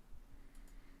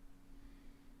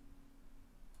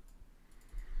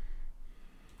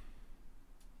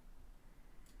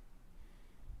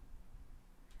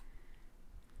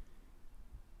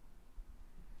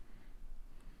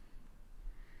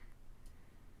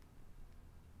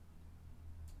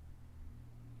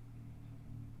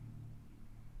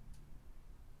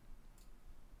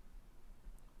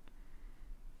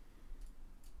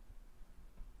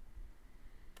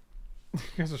 You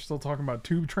guys are still talking about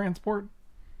tube transport?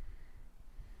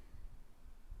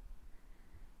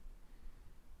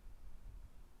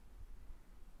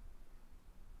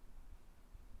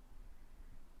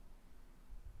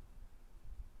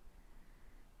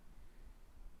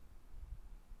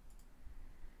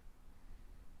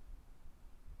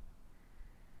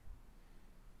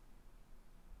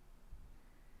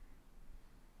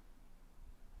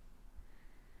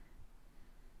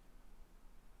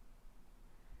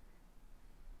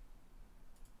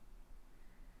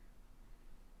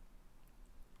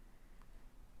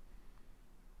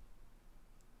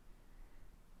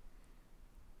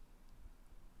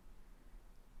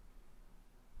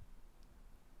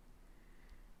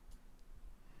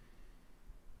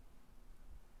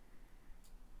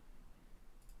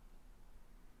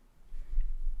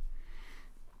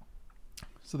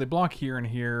 So they block here and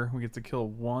here. We get to kill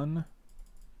one.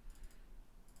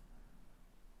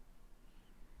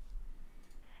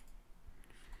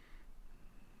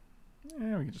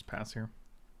 Yeah, we can just pass here.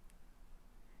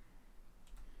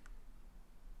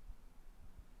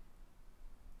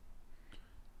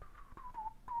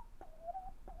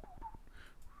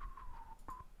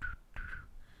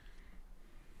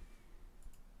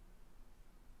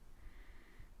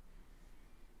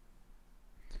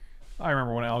 I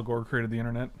remember when Al Gore created the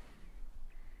internet.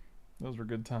 Those were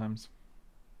good times.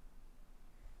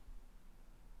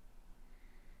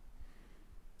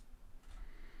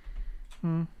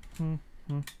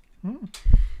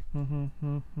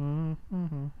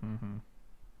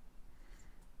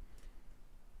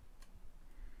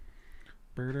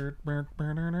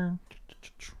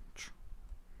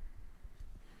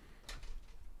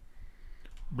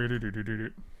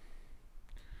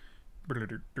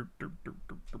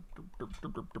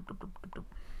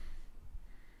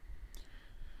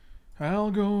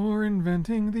 Al Gore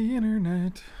inventing the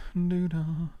internet. Doo-da.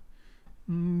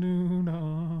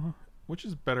 Doo-da. Which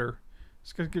is better?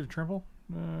 Just gonna get a trample?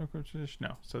 No.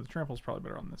 So the trample's probably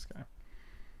better on this guy.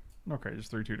 Okay,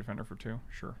 just 3-2 defender for 2.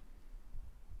 Sure.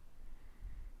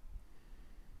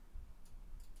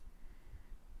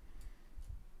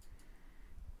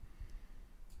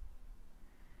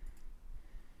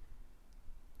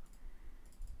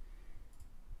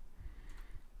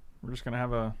 We're just gonna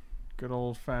have a good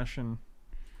old-fashioned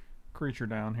creature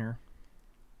down here.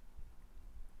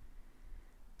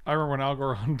 I remember when Al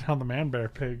Gore hunted down the man-bear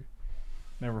pig.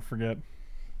 Never forget.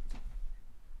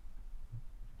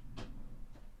 I'm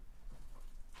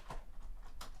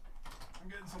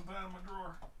getting something out of my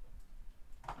drawer.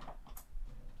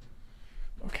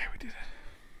 Okay, we did it.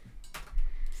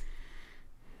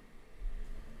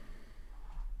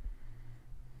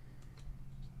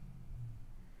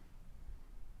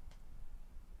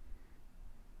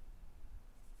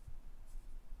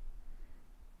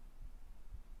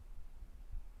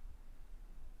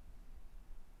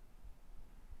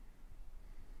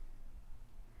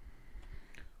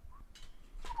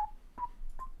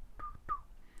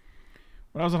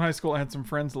 When I was in high school, I had some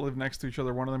friends that lived next to each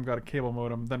other. One of them got a cable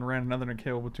modem, then ran another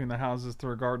cable between the houses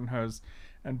through a garden hose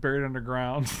and buried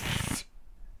underground.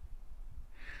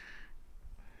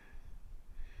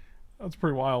 That's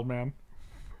pretty wild, man.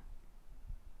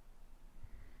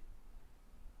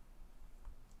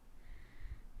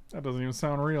 That doesn't even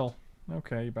sound real.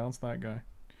 Okay, you bounced that guy.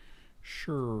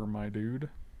 Sure, my dude.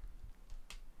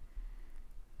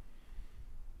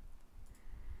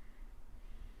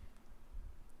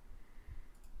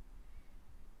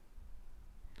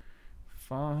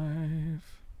 Five.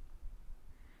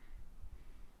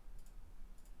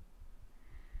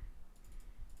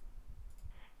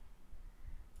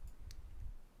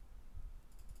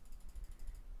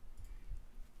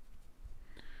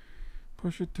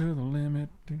 Push it to the limit.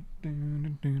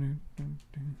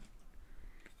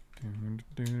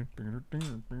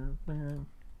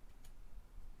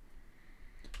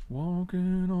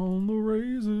 Walking on the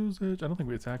razor's edge. I don't think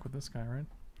we attack with this guy, right?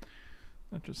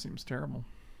 That just seems terrible.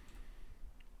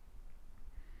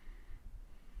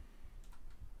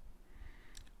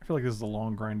 I feel like this is a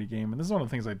long, grindy game, and this is one of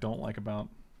the things I don't like about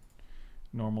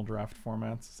normal draft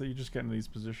formats, is that you just get into these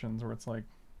positions where it's like,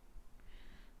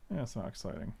 yeah, it's not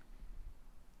exciting.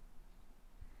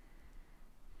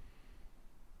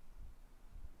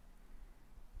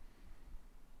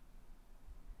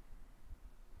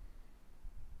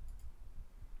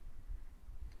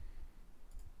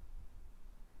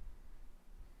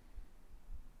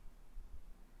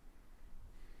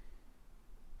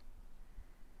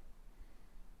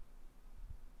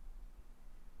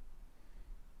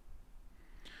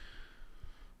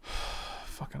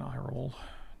 Fucking eye roll.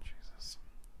 Jesus.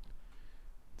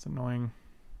 It's annoying.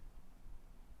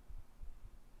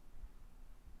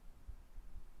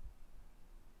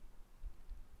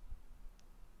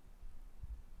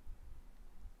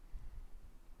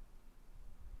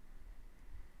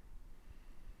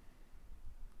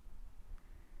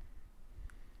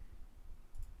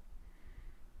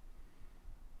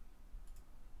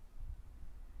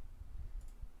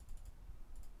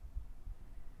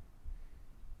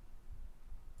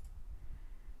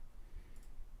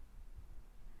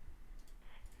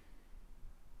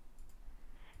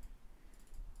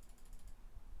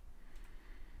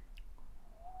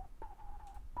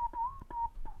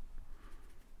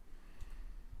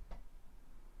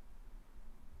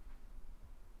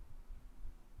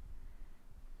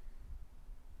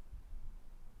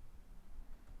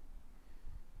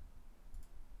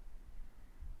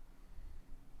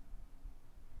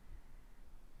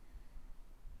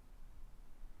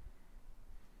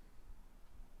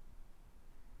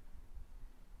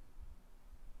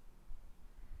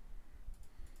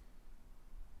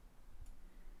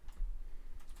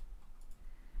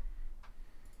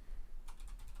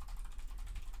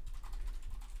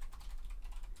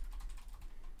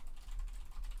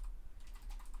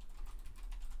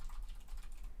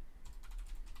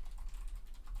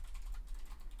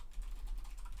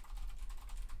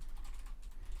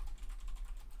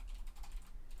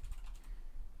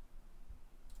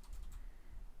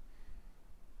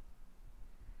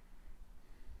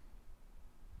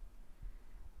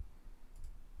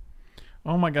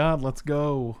 Oh my god, let's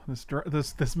go.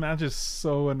 This match is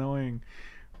so annoying.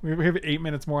 We have 8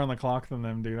 minutes more on the clock than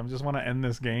them, dude. I just want to end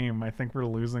this game. I think we're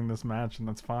losing this match, and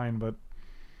that's fine, but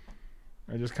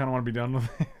I just kind of want to be done with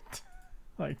it.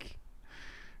 Like,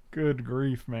 good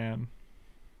grief, man.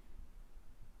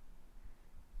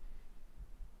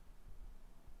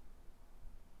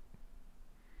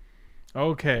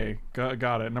 Okay,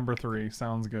 got it. Number 3.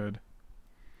 Sounds good.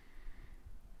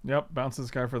 Yep, bounce this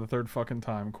guy for the 3rd fucking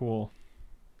time. Cool.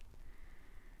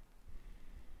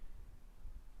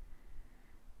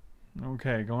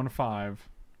 Okay, going to 5.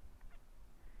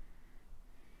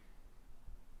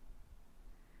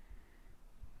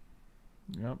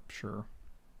 Yep, sure.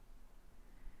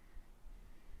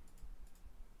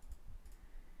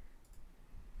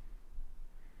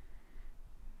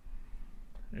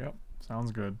 Yep,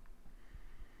 sounds good.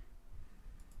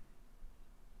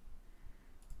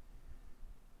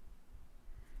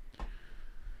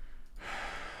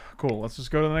 Cool, let's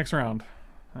just go to the next round.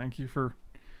 Thank you for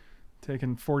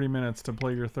taking 40 minutes to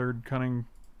play your 3rd cunning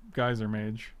geyser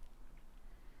mage.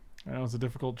 I know it's a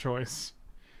difficult choice.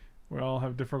 We all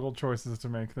have difficult choices to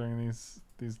make during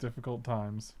these difficult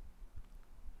times.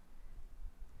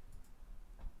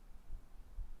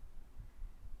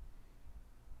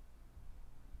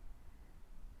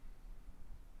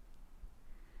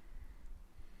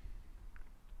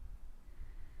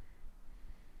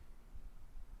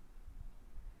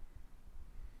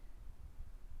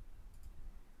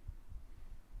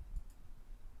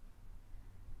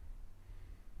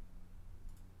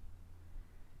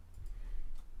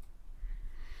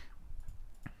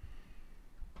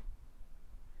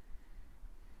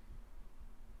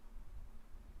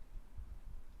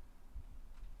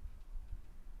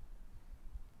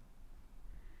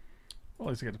 Well,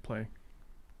 at least I get to play.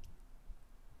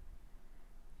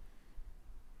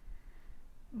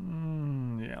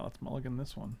 Yeah, let's mulligan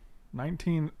this one.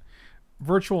 19,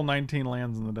 virtual 19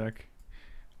 lands in the deck.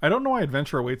 I don't know why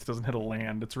Adventure Awaits doesn't hit a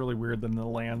land. It's really weird that in the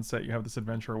land set you have this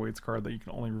Adventure Awaits card that you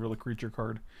can only reveal a creature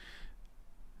card.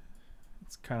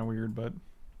 It's kind of weird, but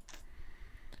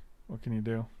what can you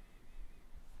do?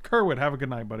 Kerwood, have a good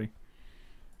night, buddy.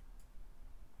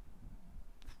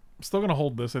 I'm still going to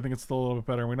hold this. I think it's still a little bit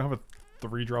better. We don't have a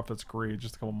 3-drop that's great.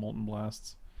 Just a couple Molten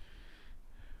Blasts.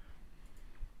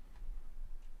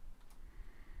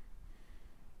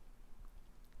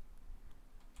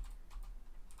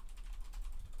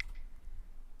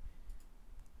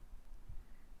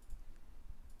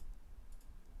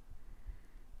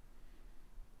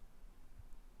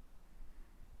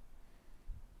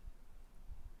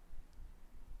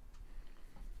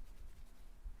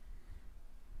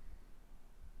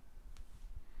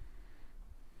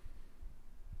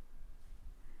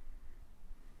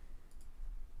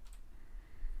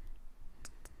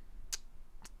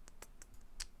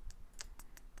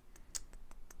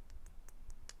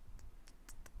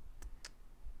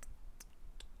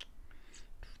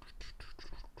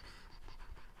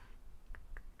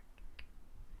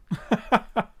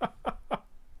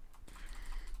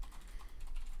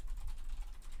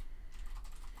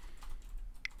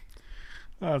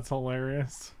 That's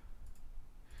hilarious.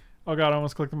 Oh god, I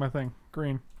almost clicked on my thing.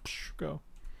 Green. Psh, go.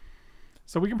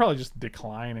 So we can probably just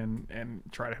decline and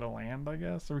try to hit a land, I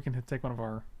guess. Or we can take one of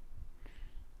our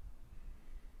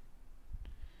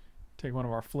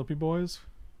flippy boys.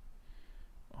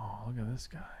 Oh, look at this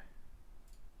guy.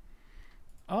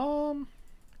 I'll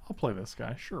play this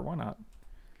guy. Sure, why not?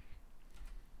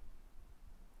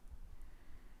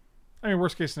 I mean,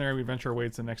 worst case scenario, we Venture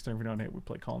Awaits, and next turn if we don't hit, we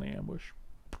play Colony Ambush.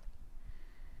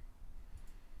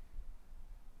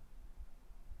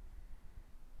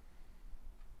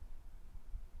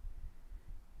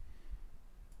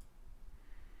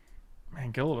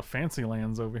 Man, get a little fancy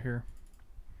lands over here.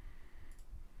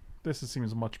 This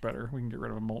seems much better. We can get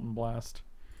rid of a Molten Blast,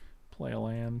 play a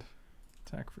land,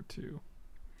 attack for 2.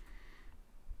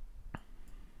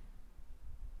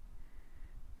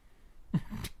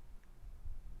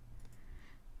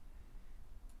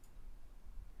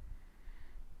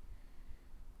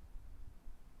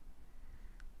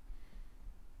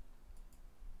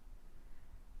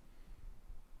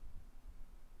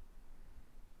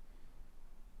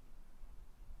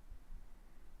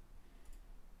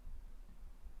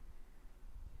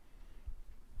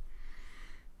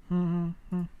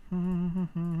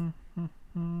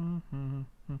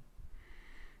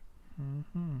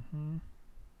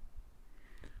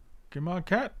 Come on,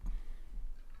 cat.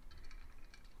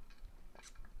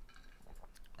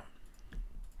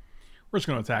 We're just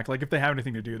going to attack. Like, if they have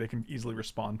anything to do, they can easily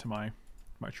respond to my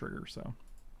trigger, so.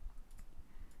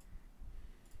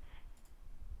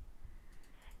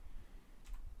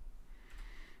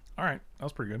 That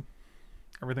was pretty good.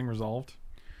 Everything resolved.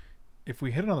 If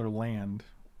we hit another land,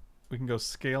 we can go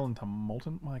scale into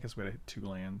Molten. Well, I guess we gotta hit 2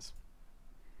 lands.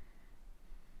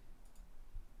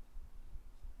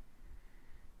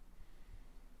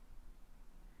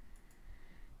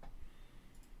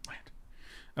 Land.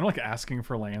 I don't like asking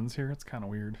for lands here. It's kind of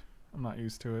weird. I'm not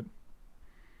used to it.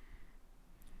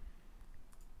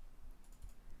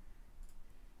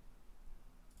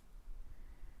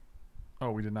 Oh,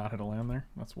 we did not hit a land there?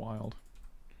 That's wild.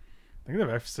 I think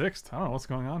they have F6. I don't know what's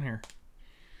going on here.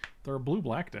 They're a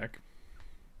blue-black deck.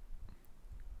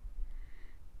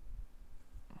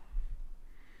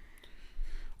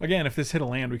 Again, if this hit a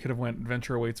land, we could have went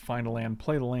Adventure Awaits, find a land,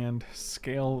 play the land,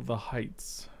 scale the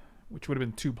heights, which would have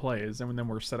been 2 plays, and then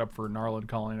we're set up for Gnarled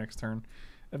Colony next turn.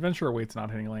 Adventure Awaits not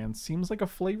hitting land seems like a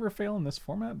flavor fail in this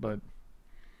format, but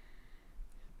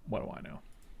what do I know?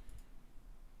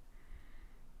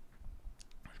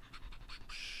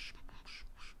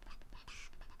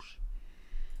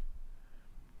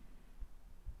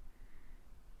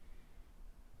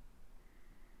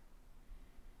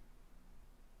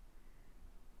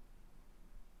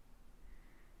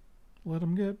 Let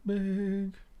them get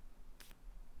big.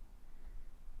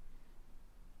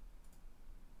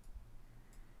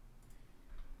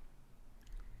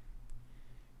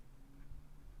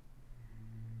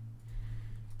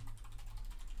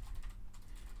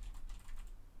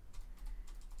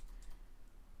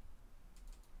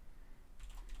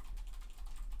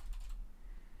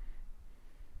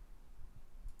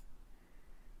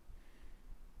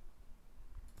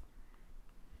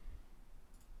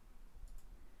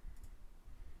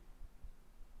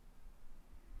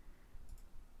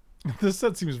 This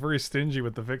set seems very stingy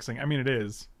with the fixing. I mean, it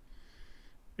is.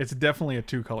 It's definitely a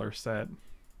 2-color set.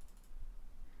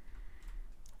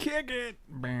 Kick it!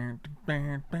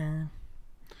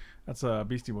 That's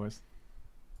Beastie Boys.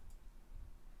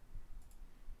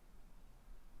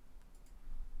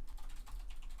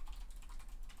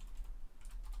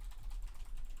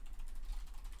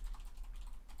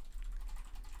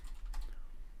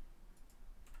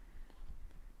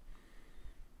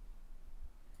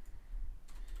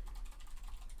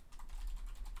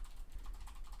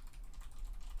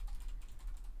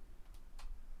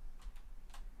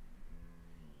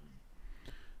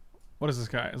 What is this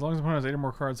guy? As long as the opponent has 8 or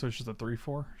more cards, so it's just a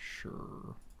 3/4?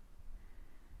 Sure.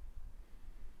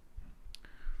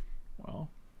 Well.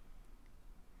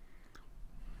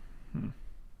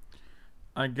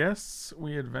 I guess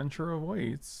we Adventure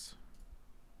Awaits.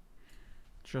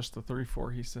 Just the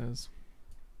 3/4, he says.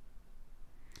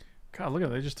 God, look at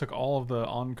that. They just took all of the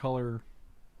on-color...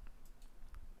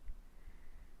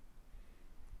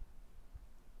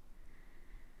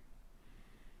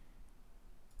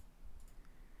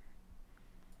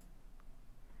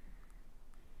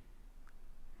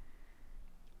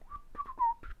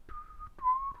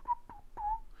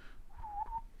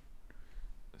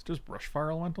 Just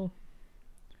Brushfire Elemental.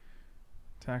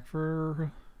 Attack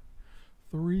for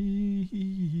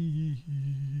 3.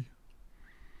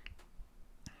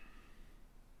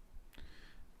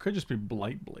 Could just be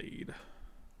Blight Blade.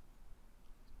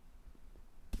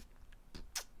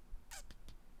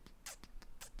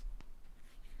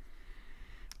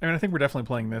 I mean, I think we're definitely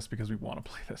playing this because we want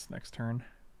to play this next turn.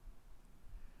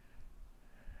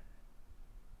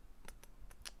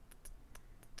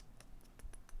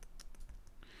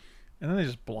 And then they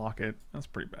just block it. That's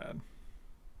pretty bad.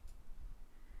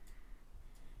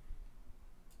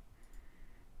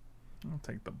 I'll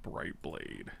take the Bright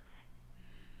Blade.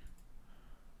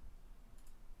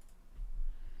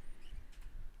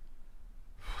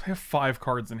 They have 5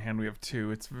 cards in hand. We have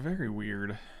 2. It's very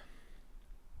weird.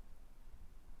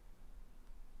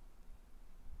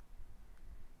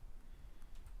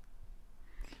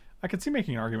 I could see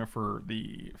making an argument for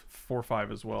the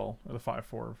 4/5 as well, or the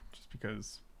 5/4, just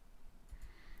because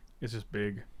it's just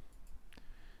big.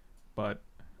 But,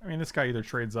 I mean, this guy either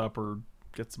trades up or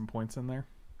gets some points in there.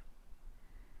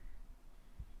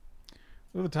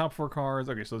 Look at the top 4 cards.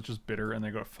 Okay, so it's just bitter, and they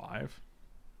go to 5.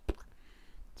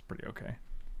 It's pretty okay.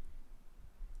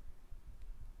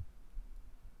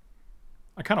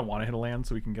 I kind of want to hit a land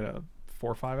so we can get a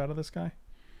 4/5 out of this guy.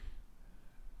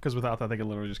 Because without that, they could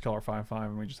literally just kill our 5/5,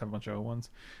 and we just have a bunch of O1s.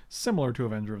 Similar to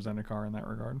Avenger of Zendikar in that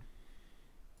regard.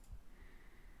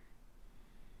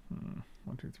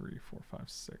 1, 2, 3, 4, 5,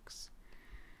 6.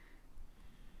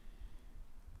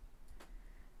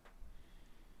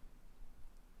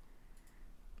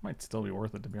 Might still be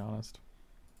worth it, to be honest.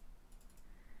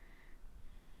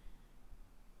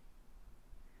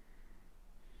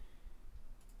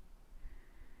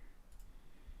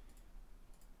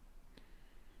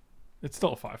 It's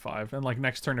still a 5/5, and like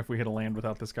next turn, if we hit a land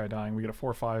without this guy dying, we get a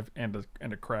 4/5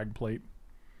 and a crag plate.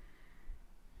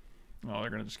 Oh, they're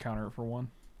gonna just counter it for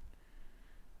 1.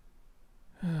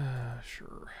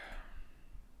 Sure.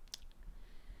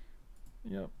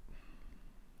 Yep.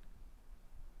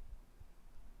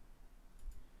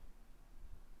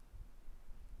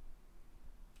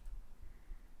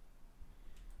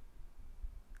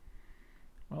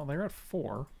 Well, they're at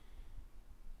 4.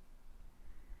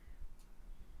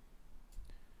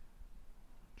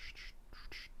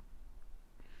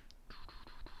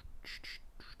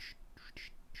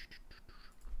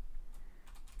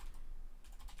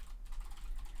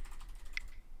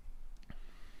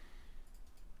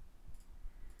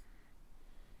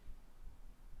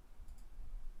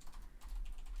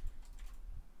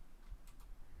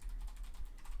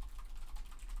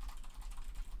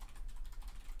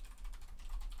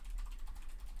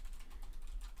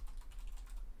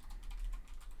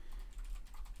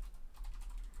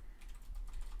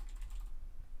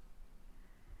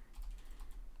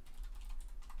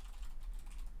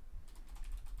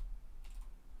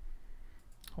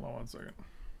 Hold on 1 second.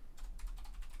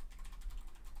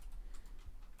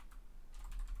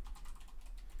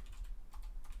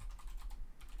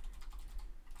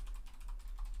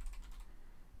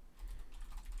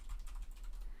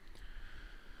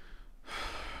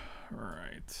 All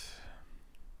right.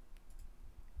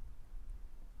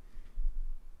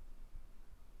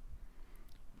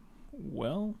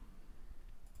 Well,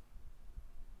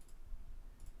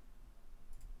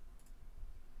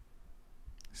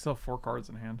 still have 4 cards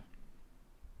in hand.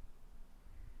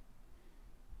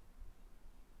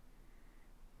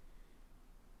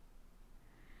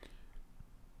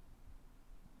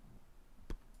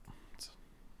 It's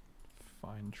a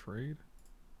fine trade.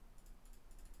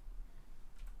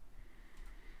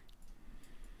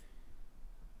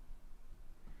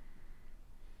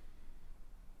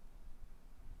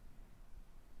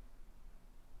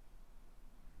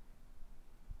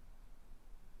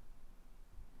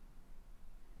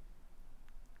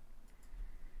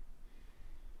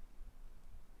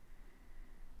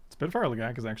 Spitfire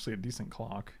Legak is actually a decent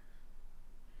clock.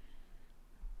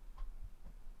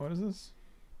 What is this?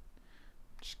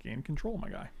 Just gain control, my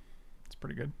guy. It's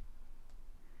pretty good.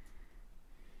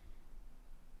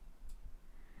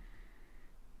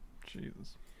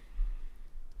 Jesus.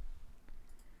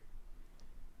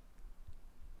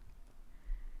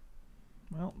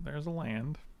 Well, there's a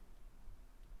land.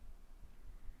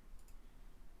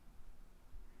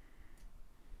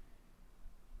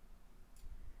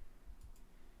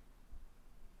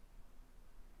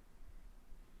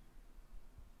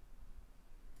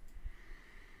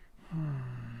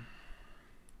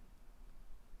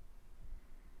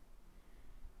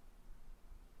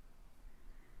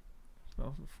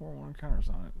 So 4/1 counters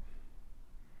on it.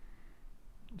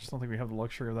 I just don't think we have the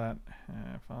luxury of that.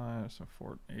 5, so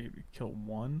 4, 8. We kill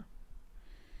 1.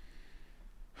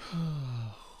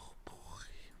 Oh boy.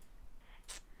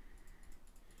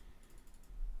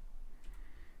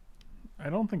 I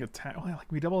don't think attack. Well,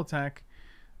 like we double attack.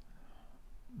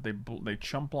 They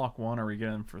chump block 1, or we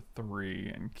get in for 3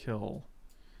 and kill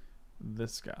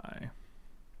this guy.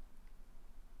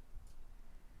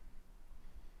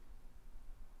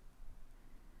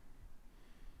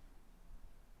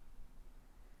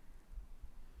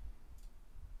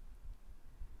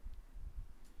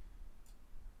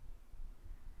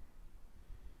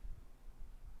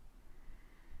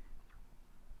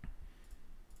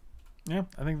 Yeah,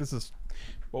 I think this is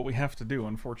what we have to do,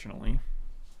 unfortunately.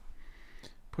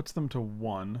 Puts them to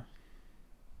 1.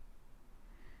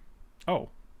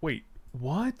 Oh, wait.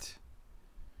 What?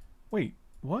 Wait,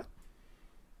 what?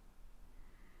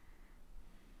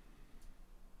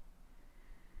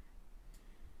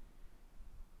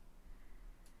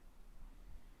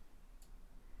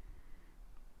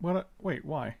 What? Wait,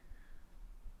 why?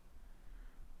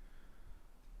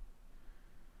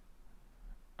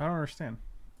 I don't understand.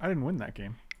 I didn't win that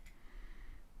game.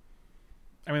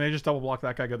 I mean, they just double block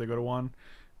that guy, they go to 1.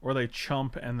 Or they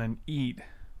chump and then eat.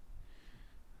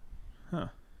 Huh.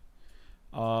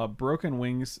 Broken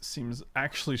Wings seems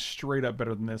actually straight up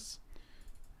better than this.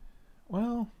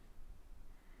 Well,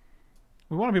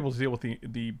 we want to be able to deal with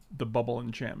the bubble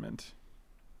enchantment.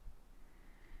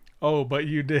 Oh, but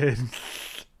you did.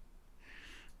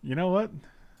 You know what?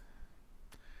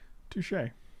 Touche.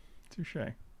 Touche.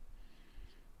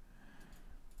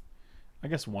 I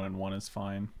guess 1 and 1 is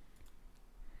fine.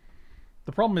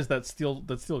 The problem is that steal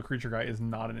a creature guy is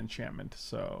not an enchantment,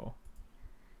 so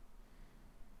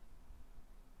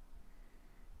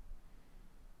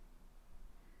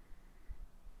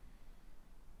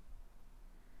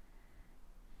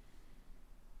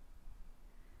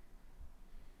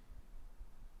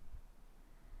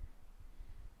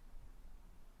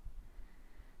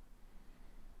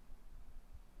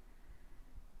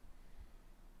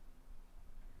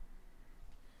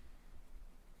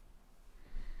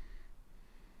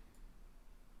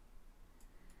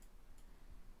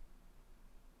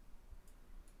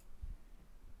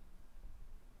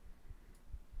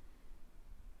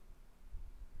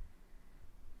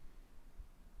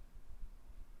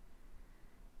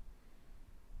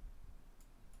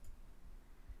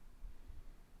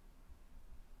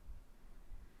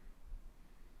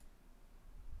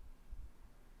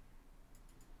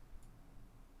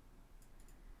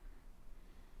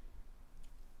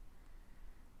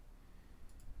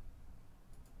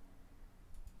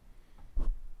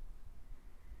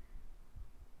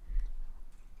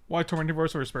Why tormenting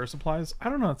voice over spare supplies? I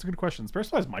don't know. That's a good question. Spare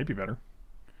supplies might be better.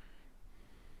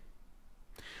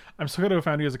 I'm so glad to have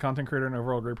found you as a content creator and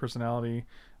overall great personality.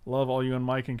 Love all you and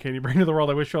Mike and Katie bring to the world.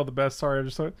 I wish you all the best. Sorry, I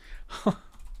just thought.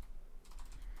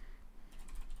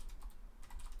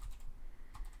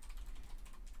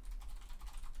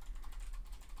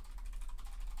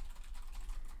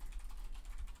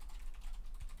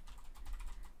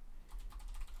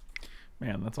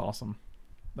 Man, that's awesome.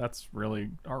 That's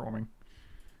really heartwarming.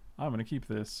 I'm going to keep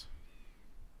this.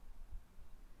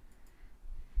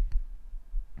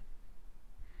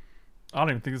 I don't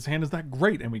even think this hand is that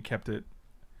great, and we kept it.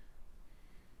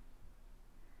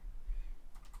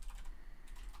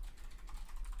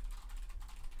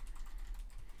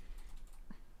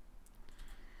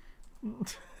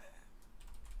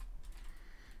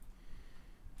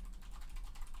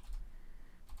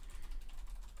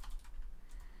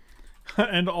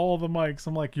 And all the mics.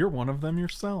 I'm like, you're one of them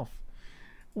yourself.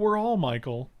 We're all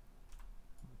Michael.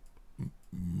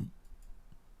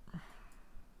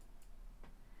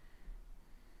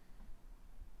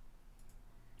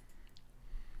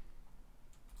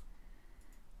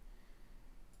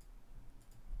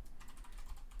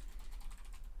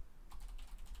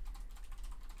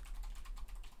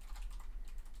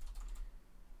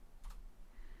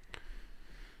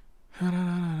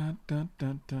 Dun, dun,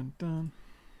 dun, dun, dun.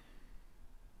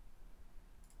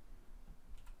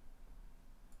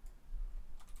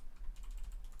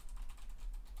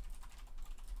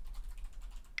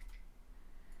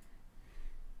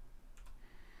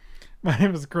 My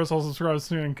name is Chris. I'll subscribe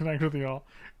soon and connect with y'all.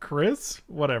 Chris?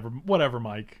 Whatever,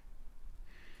 Mike.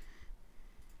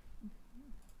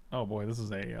 Oh boy, this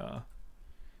is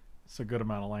it's a good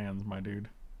amount of lands, my dude.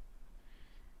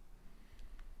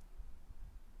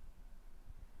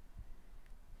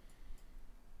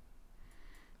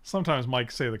 Sometimes Mike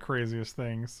say the craziest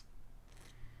things.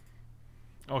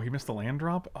 Oh, he missed a land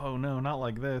drop? Oh no, not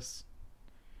like this.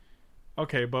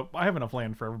 Okay, but I have enough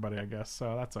land for everybody, I guess,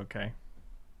 so that's okay.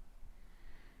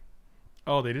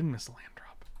 Oh, they didn't miss a land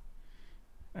drop.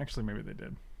 Actually, maybe they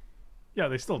did. Yeah,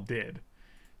 they still did.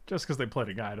 Just because they played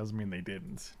a guy doesn't mean they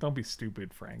didn't. Don't be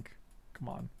stupid, Frank. Come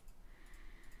on.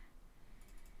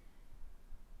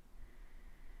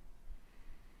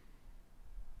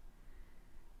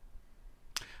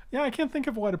 Yeah, I can't think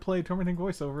of why to play Tormenting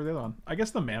Voice over the other one. I guess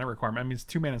the mana requirement, I mean, it's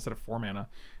 2 mana instead of 4 mana.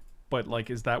 But,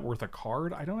 like, is that worth a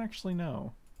card? I don't actually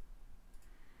know.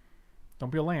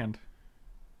 Don't be a land.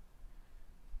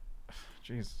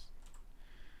 Jeez.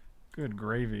 Good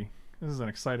gravy. This is an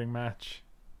exciting match.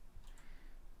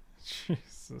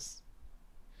 Jesus.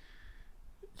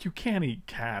 You can't eat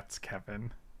cats,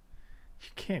 Kevin. You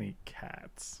can't eat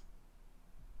cats.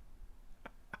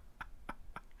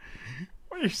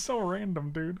 Why are you so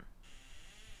random, dude?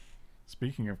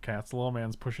 Speaking of cats, the little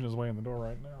man's pushing his way in the door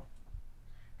right now.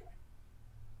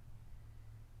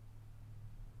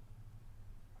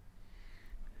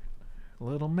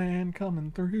 Little man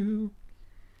coming through.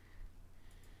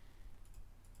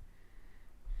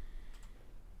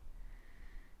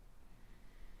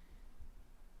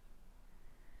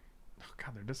 Oh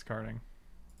god, they're discarding.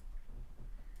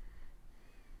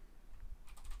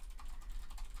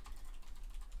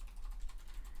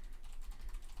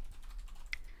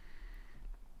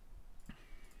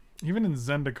 Even in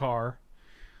Zendikar.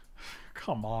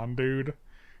 Come on, dude.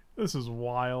 This is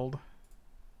wild.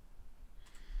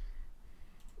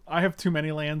 I have too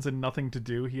many lands and nothing to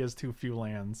do. He has too few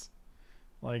lands.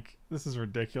 Like, this is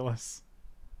ridiculous.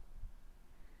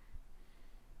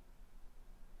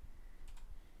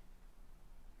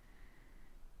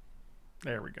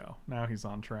 There we go. Now he's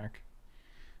on track.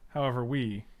 However,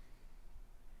 we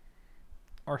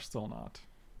are still not.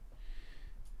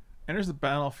 Enters the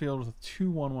battlefield with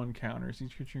 2/1/1 counters.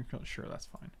 Each creature, sure, that's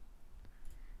fine.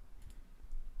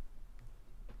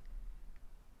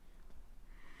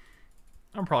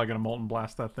 I'm probably gonna Molten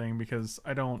Blast that thing because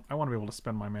I want to be able to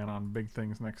spend my mana on big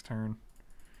things next turn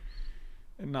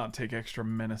and not take extra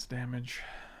menace damage.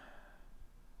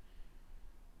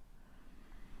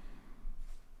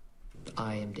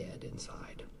 I am dead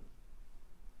inside.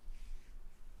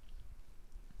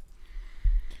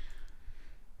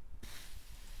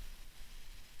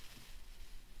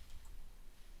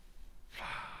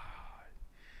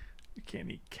 You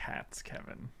can't eat cats,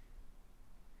 Kevin.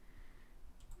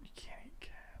 You can't eat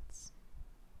cats.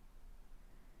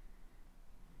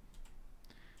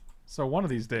 So one of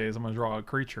these days I'm gonna draw a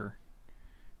creature.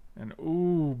 And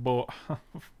ooh boy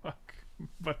fuck.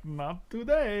 But not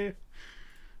today.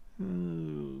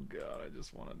 Oh god, I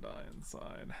just want to die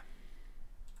inside.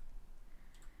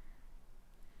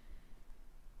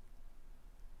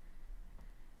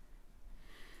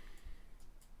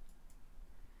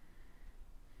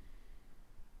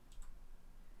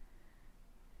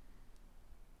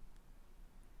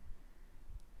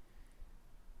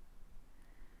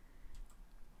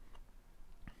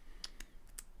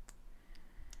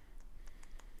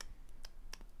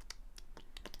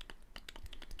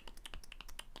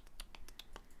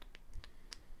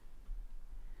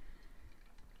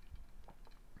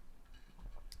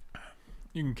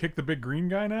 You can kick the big green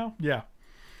guy now? Yeah.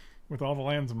 With all the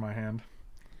lands in my hand.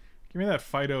 Give me that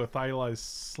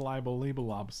phytoethylized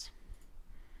slibolabelobs.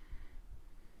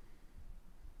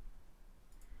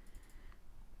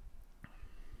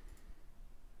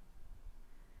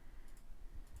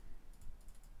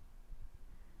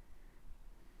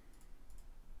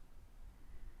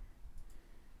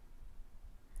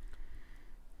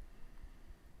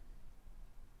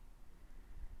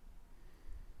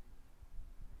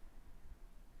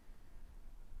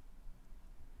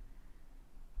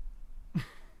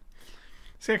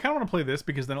 See, I kind of want to play this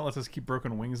because then it lets us keep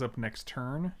Broken Wings up next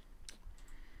turn.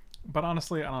 But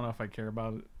honestly, I don't know if I care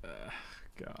about it.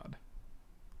 God.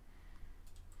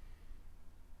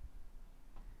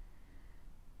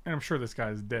 And I'm sure this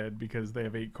guy's dead because they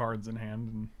have 8 cards in hand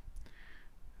and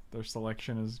their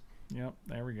selection is... Yep,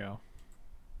 there we go.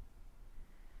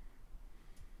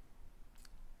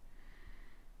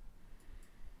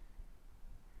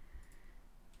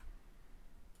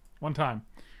 One time.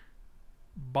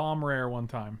 Bomb rare one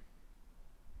time.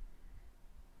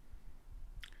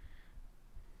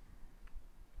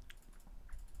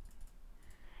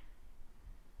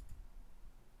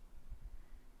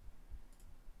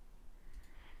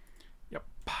 Yep.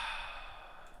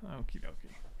 Okie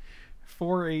dokie.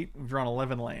 4-8. We've drawn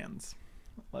 11 lands.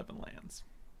 11 lands.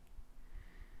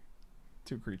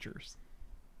 2 creatures.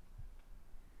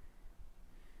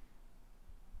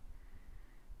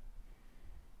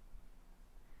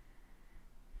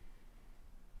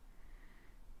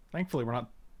 Thankfully, we're not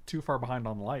too far behind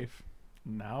on life.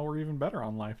 Now we're even better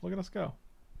on life. Look at us go.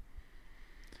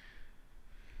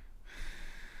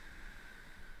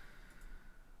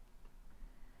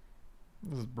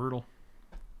 This is brutal.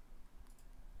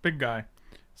 Big guy.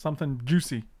 Something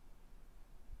juicy.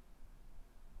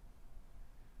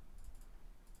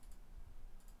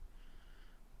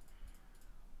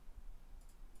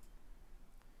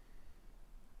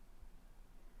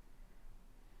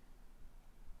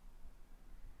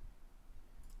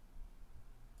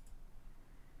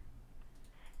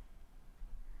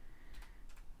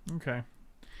 Okay.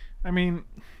 I mean,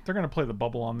 they're going to play the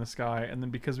bubble on this guy, and then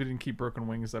because we didn't keep Broken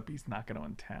Wings up, he's not going to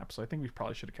untap. So I think we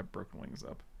probably should have kept Broken Wings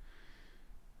up.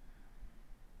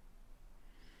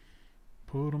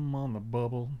 Put him on the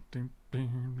bubble. They're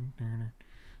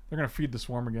going to feed the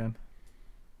swarm again.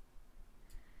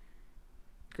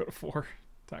 Go to 4.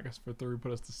 Attack us for 3,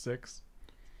 put us to 6.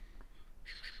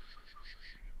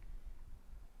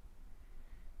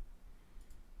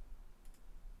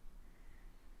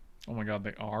 Oh my god,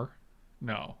 they are?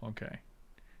 No, okay.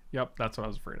 Yep, that's what I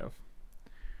was afraid of.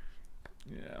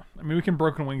 Yeah. I mean, we can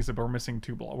Broken Wings it, but we're missing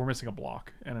 2 blocks. We're missing a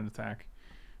block and an attack.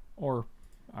 Or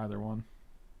either one.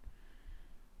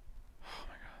 Oh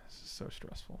my god, this is so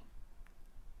stressful.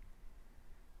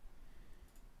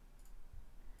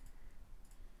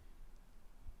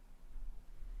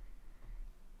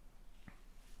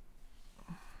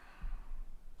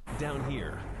 Down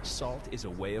here, salt is a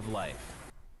way of life.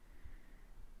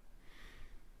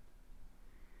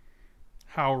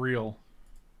 How real?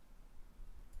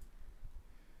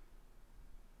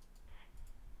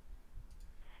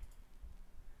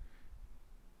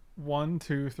 One,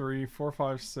 2, 3, 4,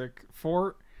 5, 6,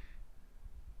 4,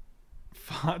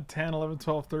 5, 10, 11,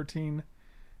 12, 13.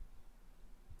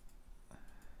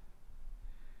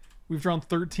 We've drawn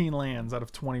 13 lands out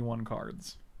of 21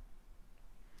 cards.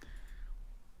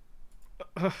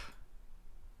 Ugh.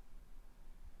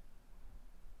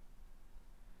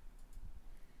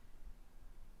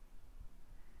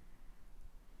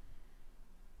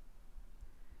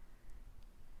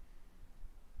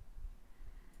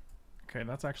 Okay,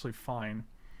 that's actually fine.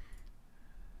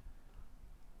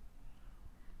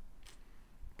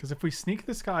 Because if we sneak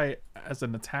this guy as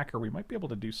an attacker, we might be able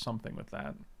to do something with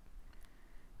that.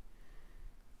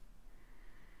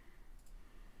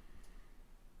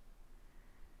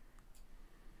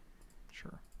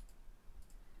 Sure.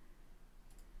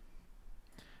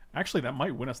 Actually, that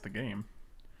might win us the game.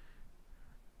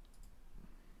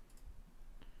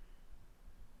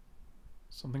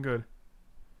 Something good.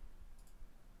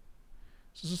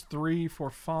 So this is 3, 4,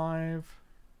 5.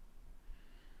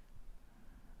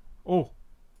 Oh.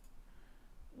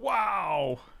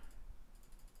 Wow.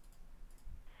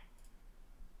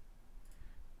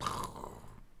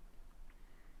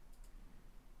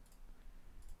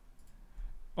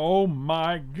 Oh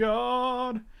my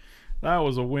god. That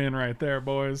was a win right there,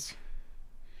 boys.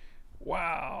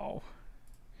 Wow.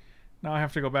 Now I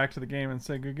have to go back to the game and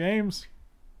say good games.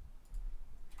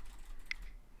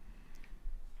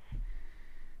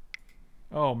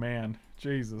 Oh man,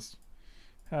 Jesus.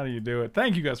 How do you do it?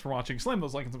 Thank you guys for watching. Slam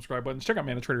those like and subscribe buttons. Check out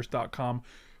manatraders.com,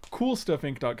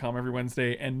 coolstuffinc.com every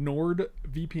Wednesday, and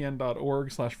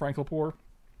nordvpn.org/Frank Lepore.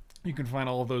 You can find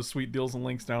all of those sweet deals and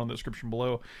links down in the description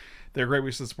below. They're great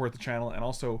ways to support the channel. And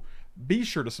also, be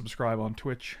sure to subscribe on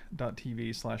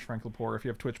twitch.tv/Frank Lepore. If you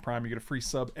have Twitch Prime, you get a free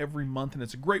sub every month, and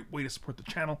it's a great way to support the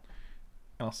channel.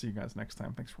 And I'll see you guys next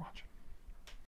time. Thanks for watching.